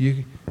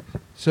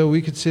 So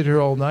we could sit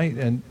here all night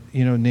and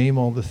name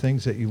all the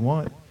things that you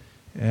want,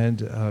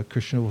 and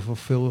Krishna will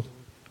fulfill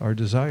our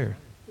desire.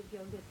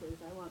 Yoga says,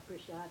 I want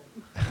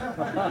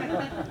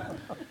prasadam.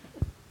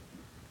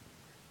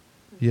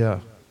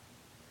 Yeah.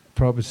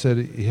 Prabhupada said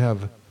you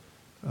have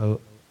a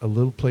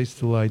little place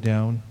to lie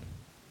down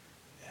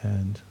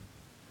and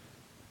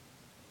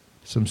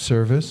some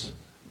service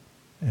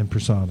and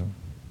prasadam.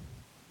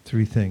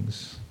 3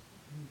 things.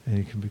 And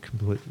you can be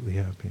completely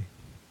happy.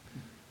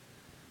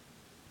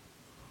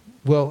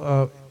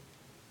 Well,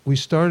 we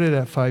started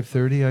at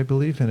 5:30, I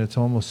believe, and it's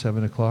almost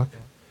 7 o'clock.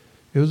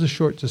 It was a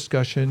short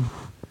discussion.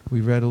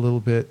 We read a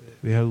little bit.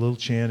 We had a little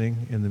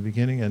chanting in the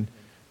beginning, and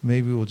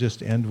maybe we'll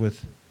just end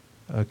with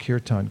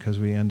kirtan because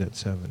we end at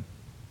 7.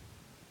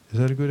 Is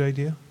that a good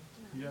idea?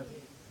 Yes.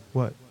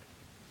 What?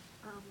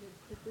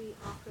 If we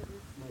offer this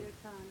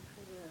kirtan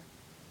for the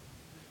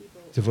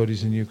people,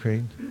 Devotees in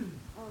Ukraine?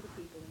 all the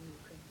people in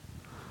Ukraine.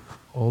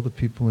 All the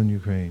people in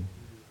Ukraine.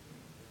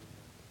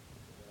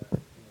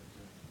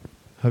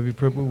 Havi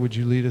Prabhu, would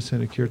you lead us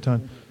in a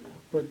kirtan?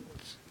 But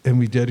And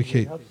we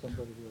dedicate. have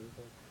somebody here.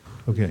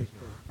 Okay.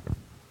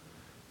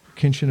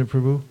 Kinshana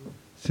Prabhu,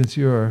 since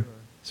you're our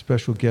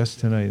special guest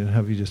tonight and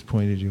Havi just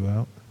pointed you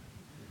out,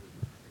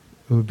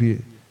 it would be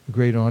a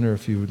great honor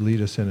if you would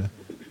lead us in a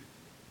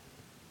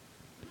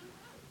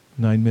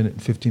 9-minute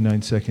and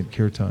 59-second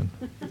kirtan.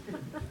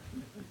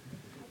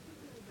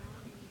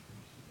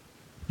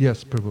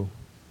 Yes, Prabhu.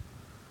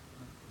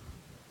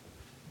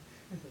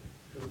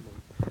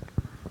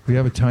 We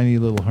have a tiny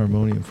little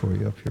harmonium for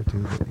you up here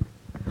too.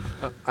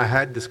 I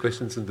had this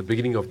question since the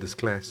beginning of this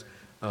class,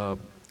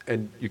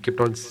 and you kept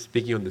on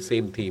speaking on the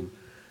same theme.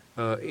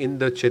 In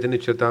the Chaitanya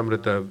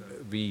Charitamrita,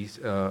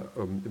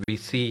 we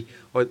see,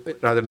 or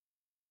rather,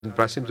 in the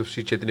Prasim's of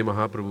Sri Chaitanya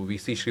Mahaprabhu, we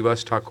see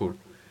Srivas Thakur.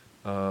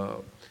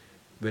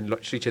 When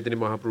Sri Chaitanya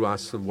Mahaprabhu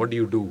asks him, "What do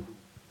you do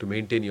to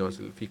maintain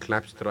yourself?" he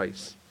claps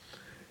thrice.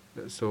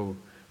 So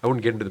I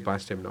won't get into the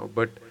pastime now,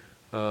 but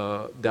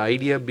the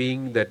idea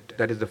being that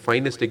that is the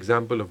finest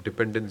example of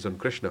dependence on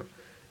Krishna.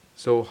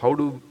 So how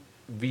do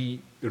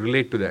we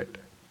relate to that?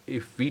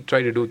 If we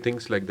try to do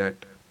things like that,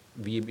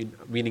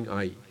 meaning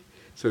I,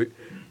 so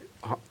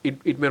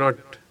it may not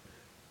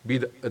be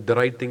the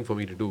right thing for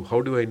me to do.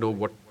 How do I know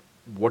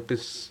what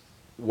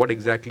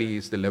exactly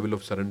is the level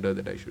of surrender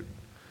that I should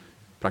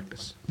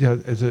practice? Yeah,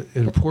 it's an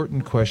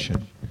important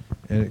question,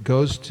 and it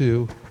goes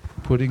to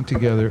putting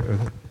together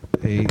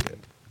a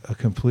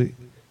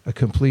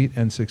complete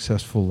and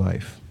successful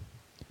life,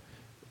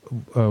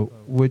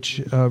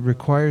 which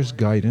requires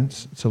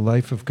guidance. It's a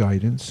life of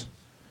guidance.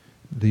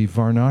 The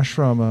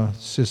Varnashrama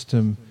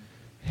system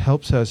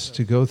helps us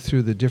to go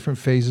through the different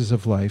phases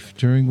of life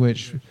during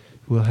which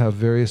we'll have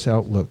various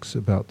outlooks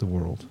about the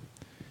world,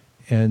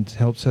 and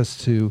helps us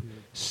to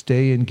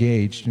stay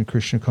engaged in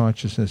Krishna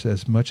consciousness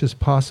as much as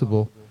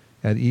possible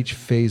at each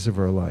phase of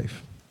our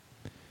life.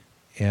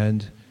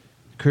 And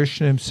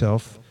Krishna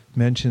himself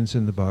mentions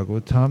in the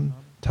Bhagavatam,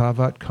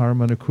 Tavat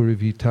karmana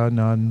kurivita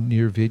nan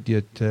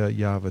nirvidyata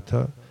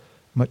yavata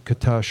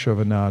matkata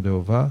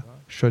shravanadova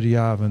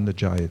shradyavan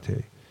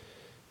jayate.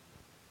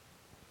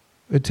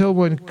 Until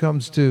one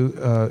comes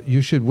to,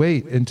 you should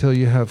wait until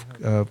you have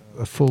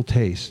a full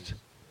taste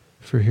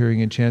for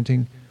hearing and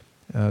chanting,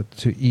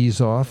 to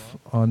ease off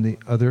on the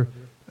other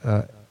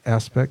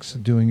aspects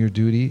of doing your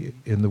duty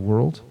in the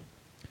world.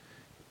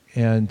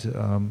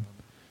 And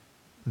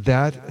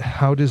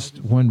how does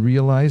one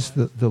realize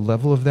the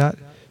level of that?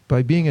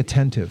 By being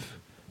attentive.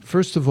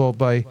 First of all,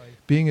 by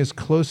being as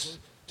close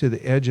to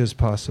the edge as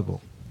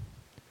possible.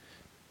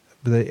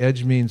 The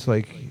edge means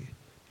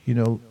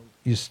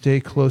you stay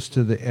close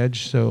to the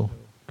edge so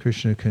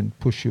Krishna can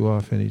push you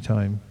off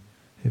anytime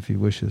if he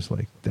wishes,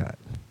 like that.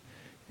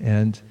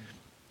 And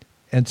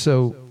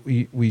so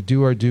we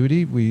do our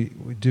duty, we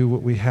do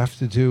what we have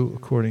to do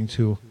according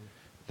to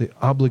the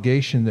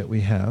obligation that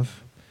we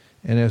have.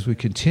 And as we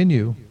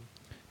continue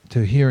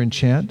to hear and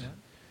chant,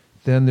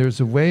 then there's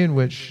a way in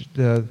which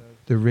the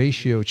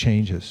ratio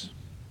changes.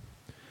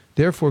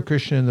 Therefore,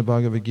 Krishna in the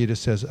Bhagavad Gita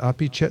says,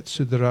 Api chet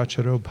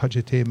sudaracharo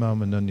bhajate mam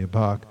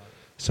ananyabhak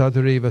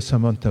sadareva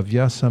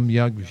samantavya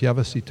samyag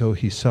vyavasito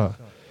hisa.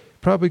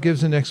 Prabhupada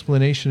gives an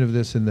explanation of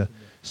this in the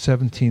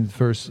 17th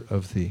verse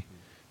of the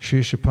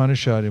Sri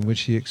Upanishad, in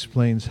which he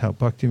explains how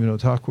Bhaktivinoda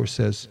Thakur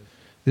says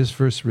this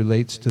verse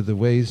relates to the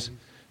ways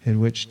in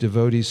which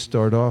devotees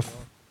start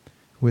off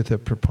with a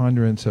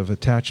preponderance of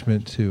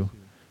attachment to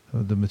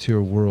the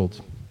material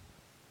world.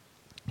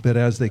 But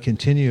as they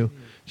continue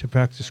to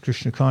practice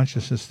Krishna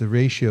consciousness, the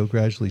ratio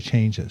gradually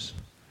changes.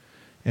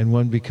 And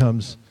one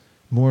becomes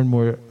more and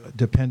more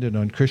dependent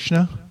on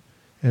Krishna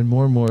and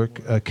more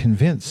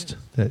convinced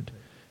that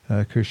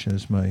Krishna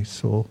is my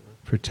sole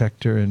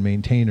protector and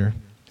maintainer.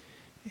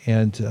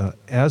 And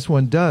as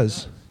one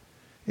does,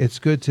 it's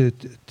good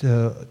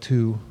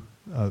to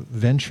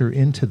venture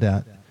into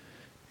that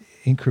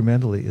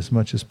incrementally as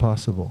much as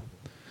possible,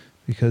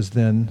 because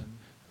then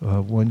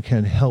one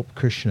can help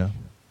Krishna.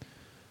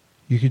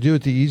 You could do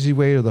it the easy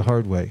way or the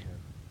hard way.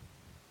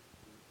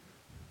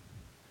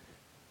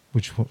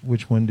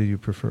 Which one do you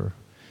prefer?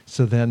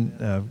 So then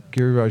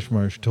Giriraj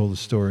Maharaj told a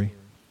story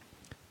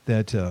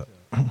that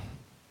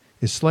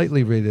is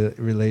slightly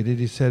related.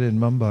 He said in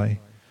Mumbai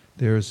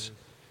there's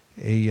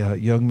a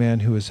young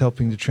man who was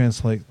helping to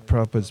translate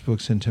Prabhupada's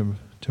books into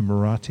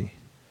Marathi.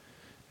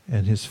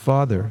 And his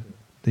father,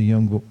 the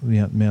young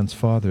man's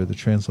father, the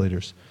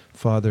translator's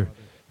father,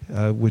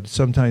 would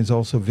sometimes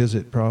also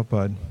visit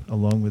Prabhupada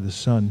along with his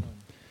son.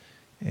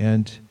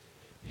 And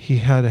he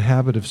had a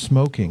habit of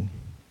smoking.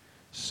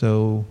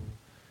 So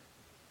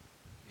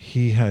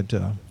he had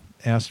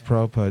asked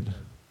Prabhupada,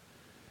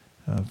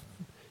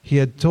 he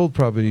had told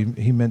Prabhupada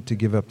he meant to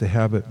give up the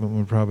habit, but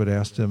when Prabhupada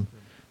asked him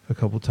a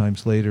couple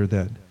times later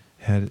that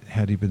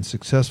had he been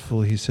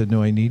successful, he said,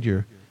 "No, I need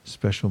your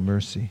special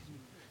mercy."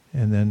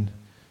 And then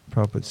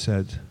Prabhupada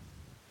said,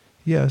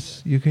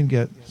 "Yes, you can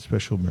get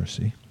special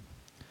mercy."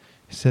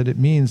 He said, "It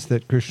means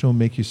that Krishna will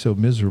make you so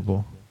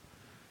miserable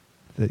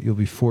that you'll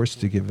be forced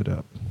to give it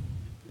up."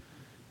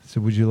 So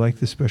would you like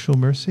the special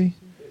mercy?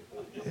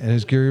 And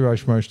as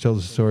Giriraj Maharaj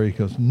tells the story, he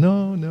goes,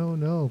 No,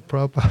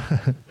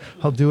 Prabhupada,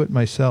 I'll do it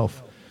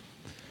myself.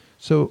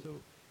 So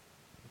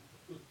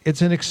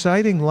it's an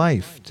exciting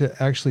life to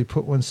actually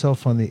put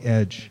oneself on the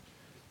edge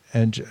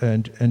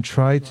and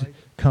try to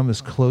come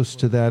as close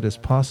to that as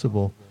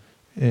possible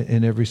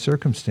in every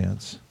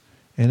circumstance.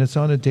 And it's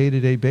on a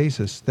day-to-day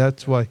basis.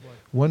 That's why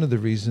one of the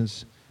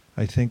reasons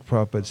I think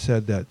Prabhupada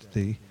said that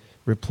the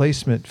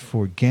replacement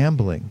for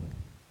gambling,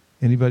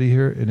 anybody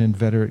here an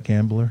inveterate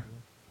gambler?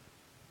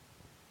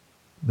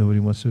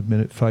 Nobody wants to admit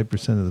it.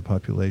 5% of the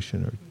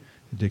population are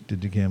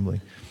addicted to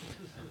gambling.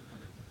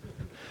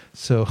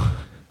 So,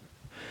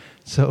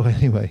 so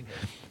anyway,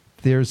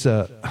 there's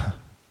a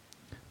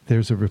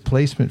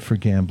replacement for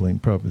gambling,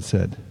 Prabhupada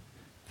said,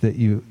 that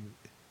you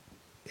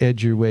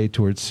edge your way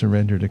towards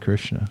surrender to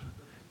Krishna.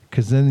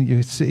 Because then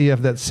you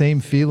have that same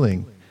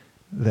feeling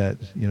that,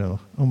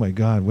 oh my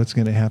God, what's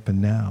going to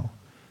happen now?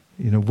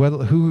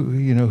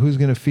 Who's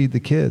going to feed the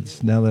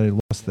kids now that I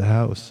lost the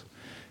house?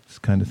 This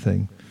kind of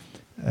thing.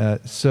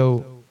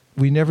 So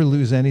we never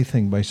lose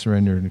anything by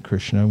surrendering to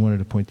Krishna. I wanted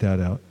to point that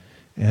out.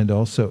 And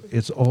also,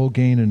 it's all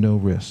gain and no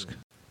risk,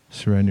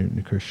 surrendering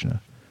to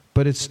Krishna.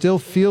 But it still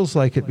feels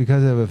like it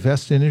because I have a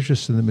vested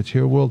interest in the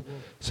material world.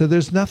 So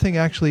there's nothing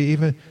actually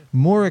even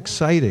more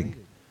exciting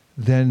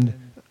than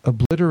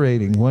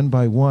obliterating one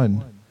by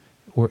one,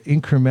 or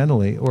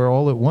incrementally, or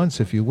all at once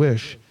if you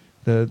wish,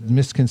 the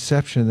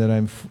misconception that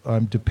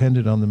I'm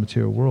dependent on the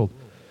material world.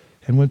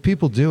 And when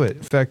people do it,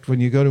 in fact,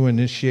 when you go to an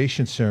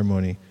initiation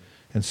ceremony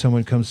and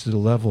someone comes to the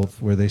level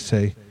where they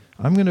say,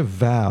 I'm going to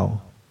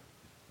vow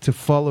to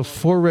follow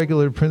 4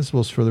 regular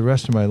principles for the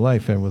rest of my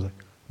life, and was like,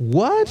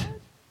 what?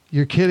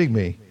 You're kidding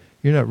me.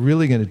 You're not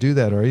really going to do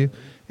that, are you?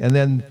 And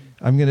then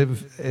I'm going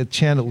to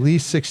chant at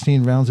least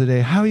 16 rounds a day.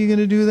 How are you going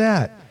to do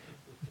that?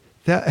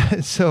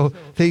 So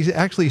they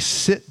actually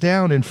sit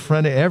down in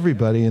front of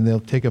everybody and they'll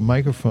take a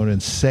microphone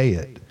and say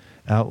it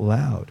out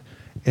loud.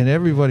 And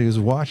everybody who's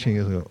watching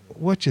is like,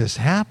 what just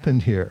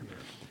happened here?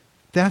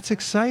 That's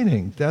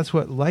exciting. That's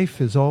what life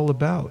is all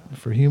about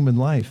for human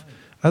life.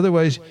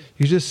 Otherwise,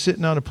 you're just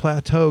sitting on a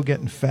plateau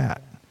getting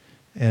fat.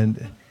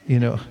 And,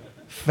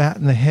 fat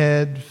in the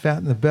head, fat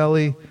in the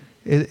belly.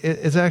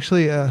 It's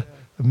actually a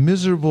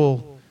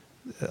miserable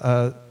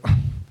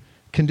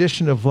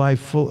condition of life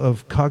full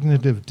of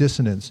cognitive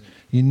dissonance.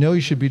 You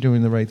should be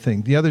doing the right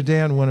thing. The other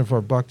day on one of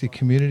our Bhakti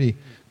community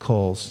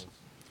calls,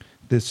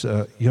 this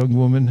young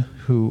woman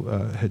who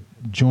had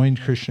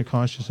joined Krishna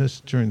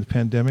consciousness during the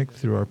pandemic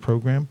through our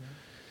program,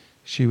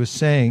 she was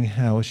saying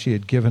how she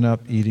had given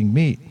up eating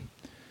meat.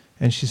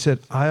 And she said,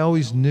 I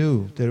always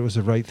knew that it was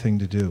the right thing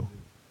to do.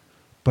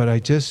 But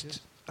I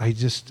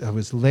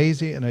was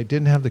lazy and I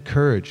didn't have the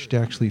courage to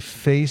actually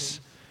face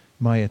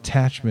my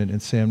attachment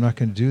and say, I'm not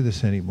going to do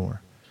this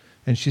anymore.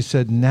 And she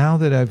said, now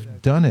that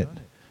I've done it,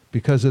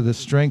 because of the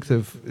strength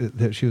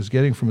that she was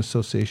getting from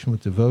association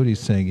with devotees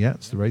saying, yeah,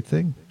 it's the right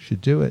thing, you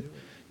should do it.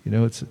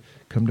 It's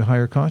come to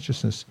higher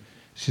consciousness.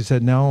 She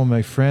said, now all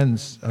my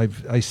friends,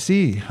 I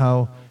see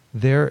how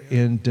they're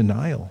in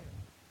denial.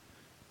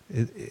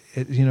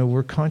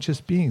 We're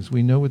conscious beings.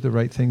 We know what the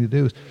right thing to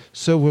do is.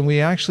 So when we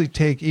actually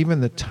take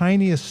even the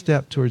tiniest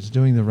step towards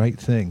doing the right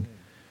thing,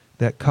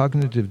 that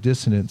cognitive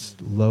dissonance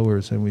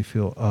lowers and we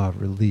feel,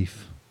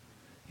 relief.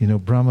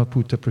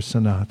 Brahmaputa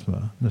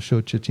prasanatma,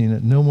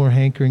 nashochatina, no more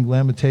hankering,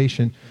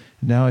 lamentation.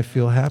 Now I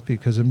feel happy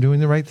because I'm doing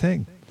the right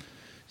thing.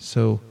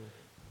 So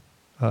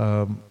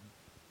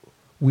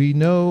we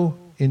know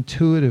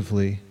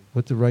intuitively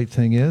what the right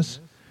thing is,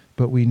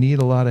 but we need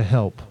a lot of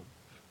help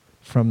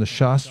from the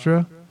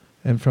Shastra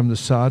and from the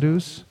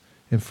sadhus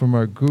and from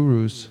our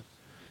gurus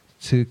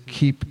to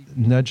keep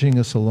nudging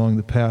us along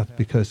the path,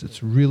 because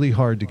it's really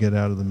hard to get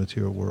out of the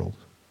material world.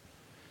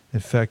 In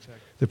fact,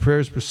 the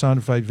prayers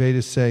personified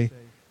Vedas say,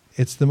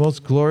 it's the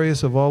most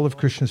glorious of all of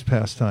Krishna's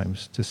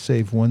pastimes to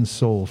save one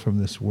soul from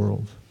this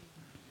world.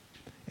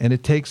 And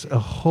it takes a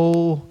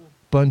whole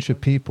bunch of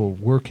people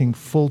working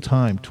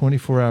full-time,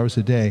 24 hours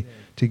a day,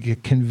 to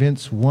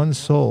convince one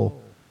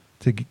soul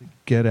to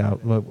get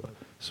out.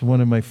 So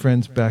one of my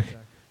friends back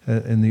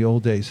in the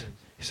old days,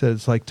 he said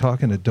it's like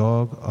talking a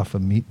dog off a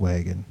meat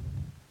wagon.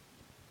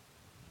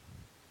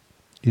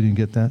 You didn't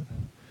get that?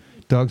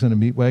 Dog's on a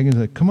meat wagon,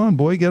 like, come on,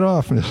 boy, get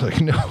off. And it's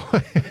like, no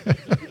way.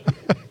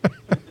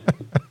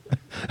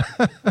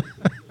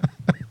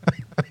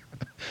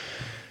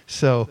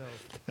 So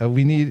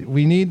we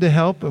need the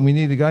help and we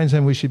need the guidance,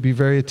 and we should be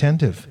very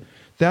attentive.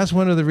 That's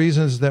one of the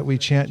reasons that we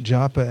chant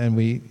japa and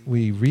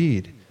we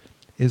read.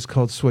 It's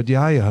called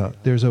swadhyaya.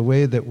 There's a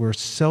way that we're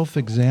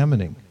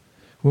self-examining.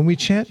 When we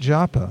chant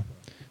japa,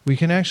 we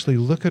can actually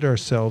look at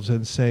ourselves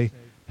and say,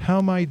 how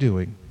am I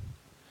doing?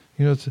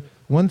 It's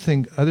one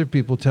thing other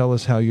people tell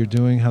us how you're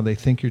doing, how they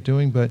think you're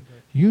doing, but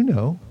you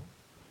know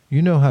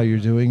how you're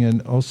doing,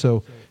 and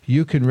also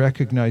you can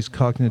recognize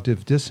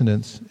cognitive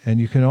dissonance, and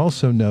you can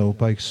also know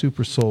by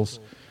Super Soul's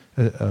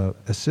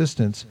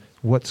assistance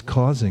what's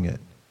causing it.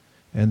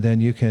 And then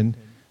you can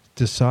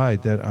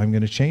decide that I'm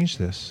going to change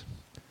this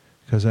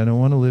because I don't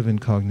want to live in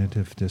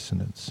cognitive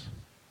dissonance.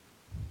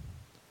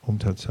 Om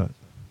Tat Sat.